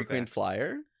toilet the paper frequent facts.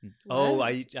 flyer? Oh,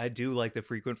 What? I do like the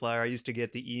frequent flyer. I used to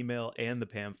get the email and the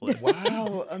pamphlet.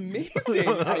 Wow, amazing.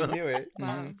 I knew it.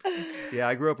 Wow. Mhm. Yeah,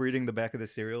 I grew up reading the back of the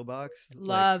cereal box.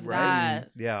 Love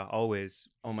that. Yeah, always.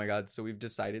 Oh my god, so we've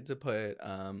decided to put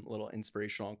little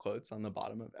inspirational quotes on the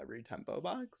bottom of every Tempo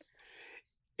box.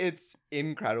 It's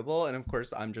incredible, and of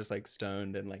course I'm just like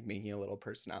stoned and like making a little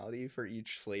personality for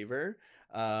each flavor.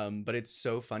 But it's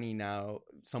so funny now.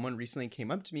 Someone recently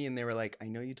came up to me and they were like, I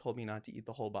know you told me not to eat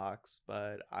the whole box,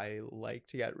 but I like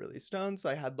to get really stoned, so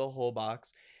I had the whole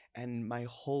box and my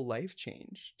whole life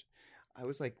changed. I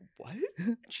was like, what?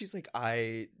 She's like,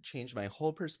 I changed my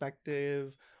whole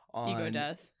perspective on Ego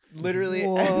death. literally.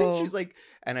 Whoa. And she's like,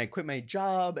 and I quit my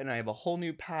job and I have a whole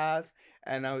new path.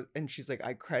 And she's like,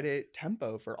 I credit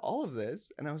Tempo for all of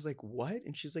this. And I was like, what?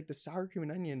 And she's like, the sour cream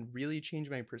and onion really changed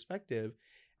my perspective.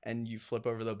 And you flip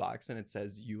over the box and it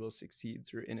says, you will succeed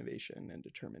through innovation and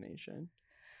determination.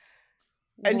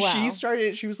 And Wow.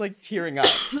 she was like tearing up.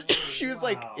 She was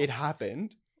like, Wow. it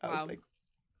happened. I was Wow. like,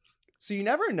 so you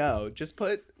never know. Just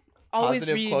put Always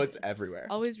positive read. quotes everywhere.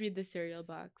 Always read the cereal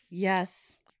box.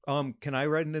 Yes. Can I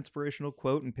write an inspirational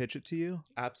quote and pitch it to you?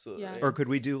 Absolutely. Yeah. Or could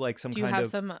we do like some Do you kind have of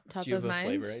some top Do you of have a mind?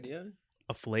 flavor idea?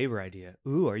 a flavor idea?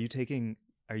 Ooh, are you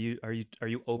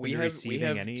open We to have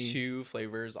receiving any? 2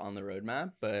 flavors on the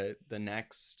roadmap, but the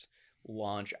next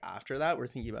launch after that, we're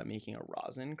thinking about making a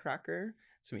rosin cracker.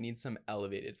 So we need some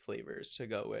elevated flavors to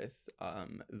go with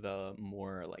the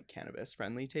more like cannabis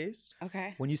friendly taste.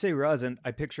 Okay. When you say rosin,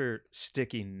 I picture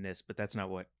stickiness, but that's not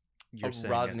what you're A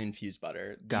saying. rosin infused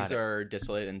butter. Got These it. are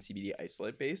distillate and CBD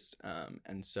isolate based.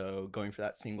 And so going for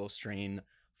that single strain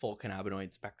full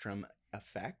cannabinoid spectrum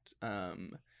effect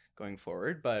going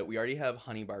forward. But we already have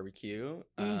Honey Barbecue,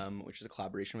 which is a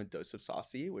collaboration with Dose of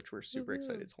Saucy, which we're super Woohoo.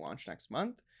 excited to launch next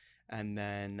month. And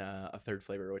then a third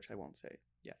flavor, which I won't say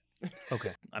yet.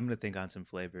 Okay, I'm gonna think on some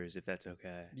flavors if that's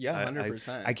okay. Yeah, I-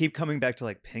 100%. I keep coming back to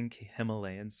like pink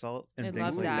Himalayan salt and I things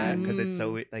love like that. that because it's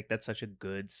so Mm. like that's such a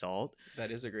good salt.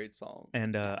 That is a great salt.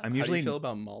 And I'm How do usually you feel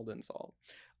about Malden salt?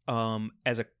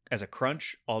 as a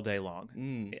crunch all day long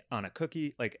Mm. on a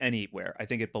cookie, like anywhere. I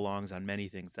think it belongs on many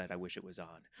things that I wish it was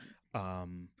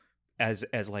on. As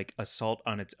like a salt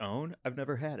on its own, I've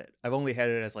never had it. I've only had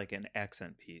it as like an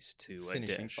accent piece to a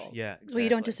Finishing dish. salt. Yeah, exactly. Well, you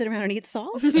don't just sit around and eat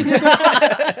salt?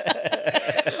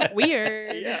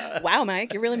 Weird. Yeah. Wow,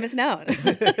 Mike, you're really missing out.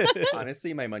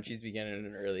 Honestly, my munchies began at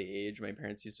an early age. My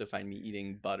parents used to find me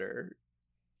eating butter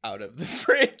out of the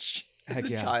fridge. as a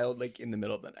child, like in the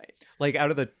middle of the night. Like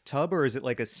out of the tub, or is it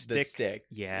like a stick? The stick.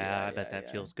 Yeah, I bet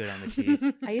that feels good on the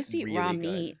teeth. I used to eat Really raw good.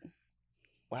 meat.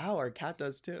 Wow, our cat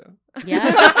does too. Yeah.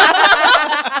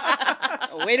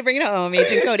 Way to bring it home,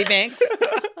 Agent Cody Banks.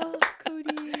 Oh,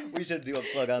 Cody. We should do a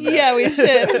plug on that. Yeah, we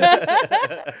should.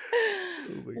 Oh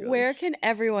my gosh. Where can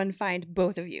everyone find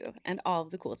both of you and all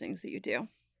of the cool things that you do?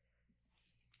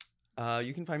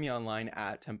 You can find me online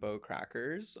at Tempo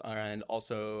Crackers, and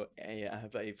also I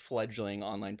have a fledgling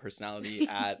online personality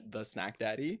at The Snack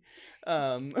Daddy,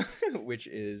 which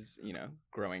is,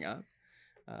 growing up.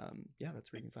 Yeah,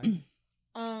 that's where you can find me.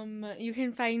 You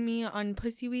can find me on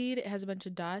Pussyweed. It has a bunch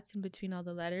of dots in between all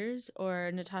the letters,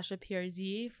 or Natasha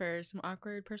PRZ for some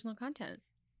awkward personal content.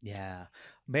 Yeah.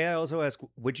 May I also ask,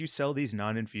 would you sell these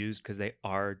non-infused because they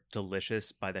are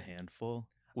delicious by the handful?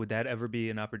 Would that ever be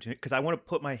an opportunity? Because I want to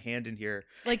put my hand in here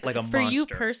like a for monster. you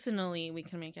personally, we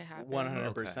can make it happen.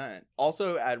 100%.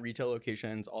 Also, at retail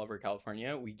locations all over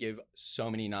California, we give so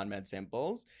many non-med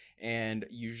samples, and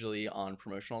usually on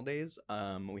promotional days,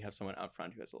 we have someone out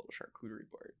front who has a little charcuterie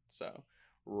board. So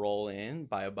roll in,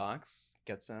 buy a box,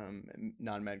 get some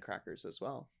non-med crackers as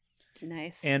well.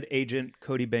 Nice. And Agent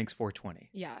Cody Banks 420.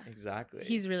 Yeah. Exactly.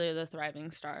 He's really the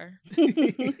thriving star.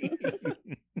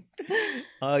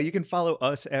 You can follow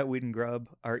us at Weed and Grub.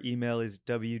 Our email is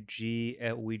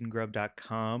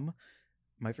wg@weedandgrub.com.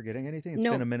 Am I forgetting anything? It's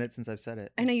No. been a minute since I've said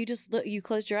it. I know you you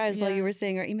closed your eyes while Yeah. you were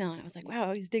saying our email, and I was like,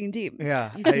 wow, he's digging deep.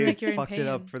 Yeah, You seem I like you're in fucked it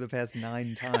up pain. for the past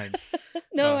 9 times.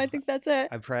 No, So, I think that's it.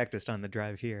 I practiced on the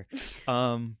drive here.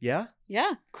 Yeah?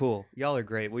 Yeah. Cool. Y'all are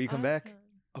great. Will you come back? Awesome.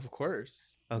 Of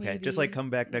course. Okay, just like Maybe. come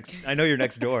back next. I know you're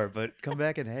next door, but come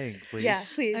back and hang, please. Yeah,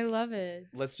 please. I love it.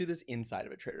 Let's do this inside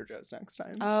of a Trader Joe's next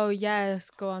time. Oh,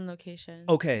 yes. Go on location.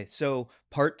 Okay, so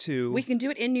part 2. We can do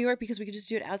it in New York because we could just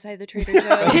do it outside the Trader Joe's.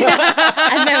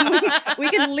 And then we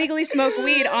can legally smoke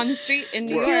weed on the street in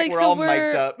New Just York. be like, we're so all we're-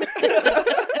 mic'd up.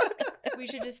 We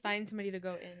should just find somebody to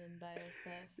go in and buy us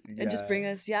stuff. And just bring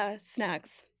us,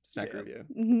 snacks. Snack Yeah. review.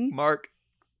 Mm-hmm. Mark.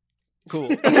 Cool.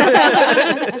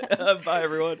 Bye,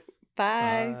 everyone.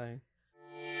 Bye. Bye.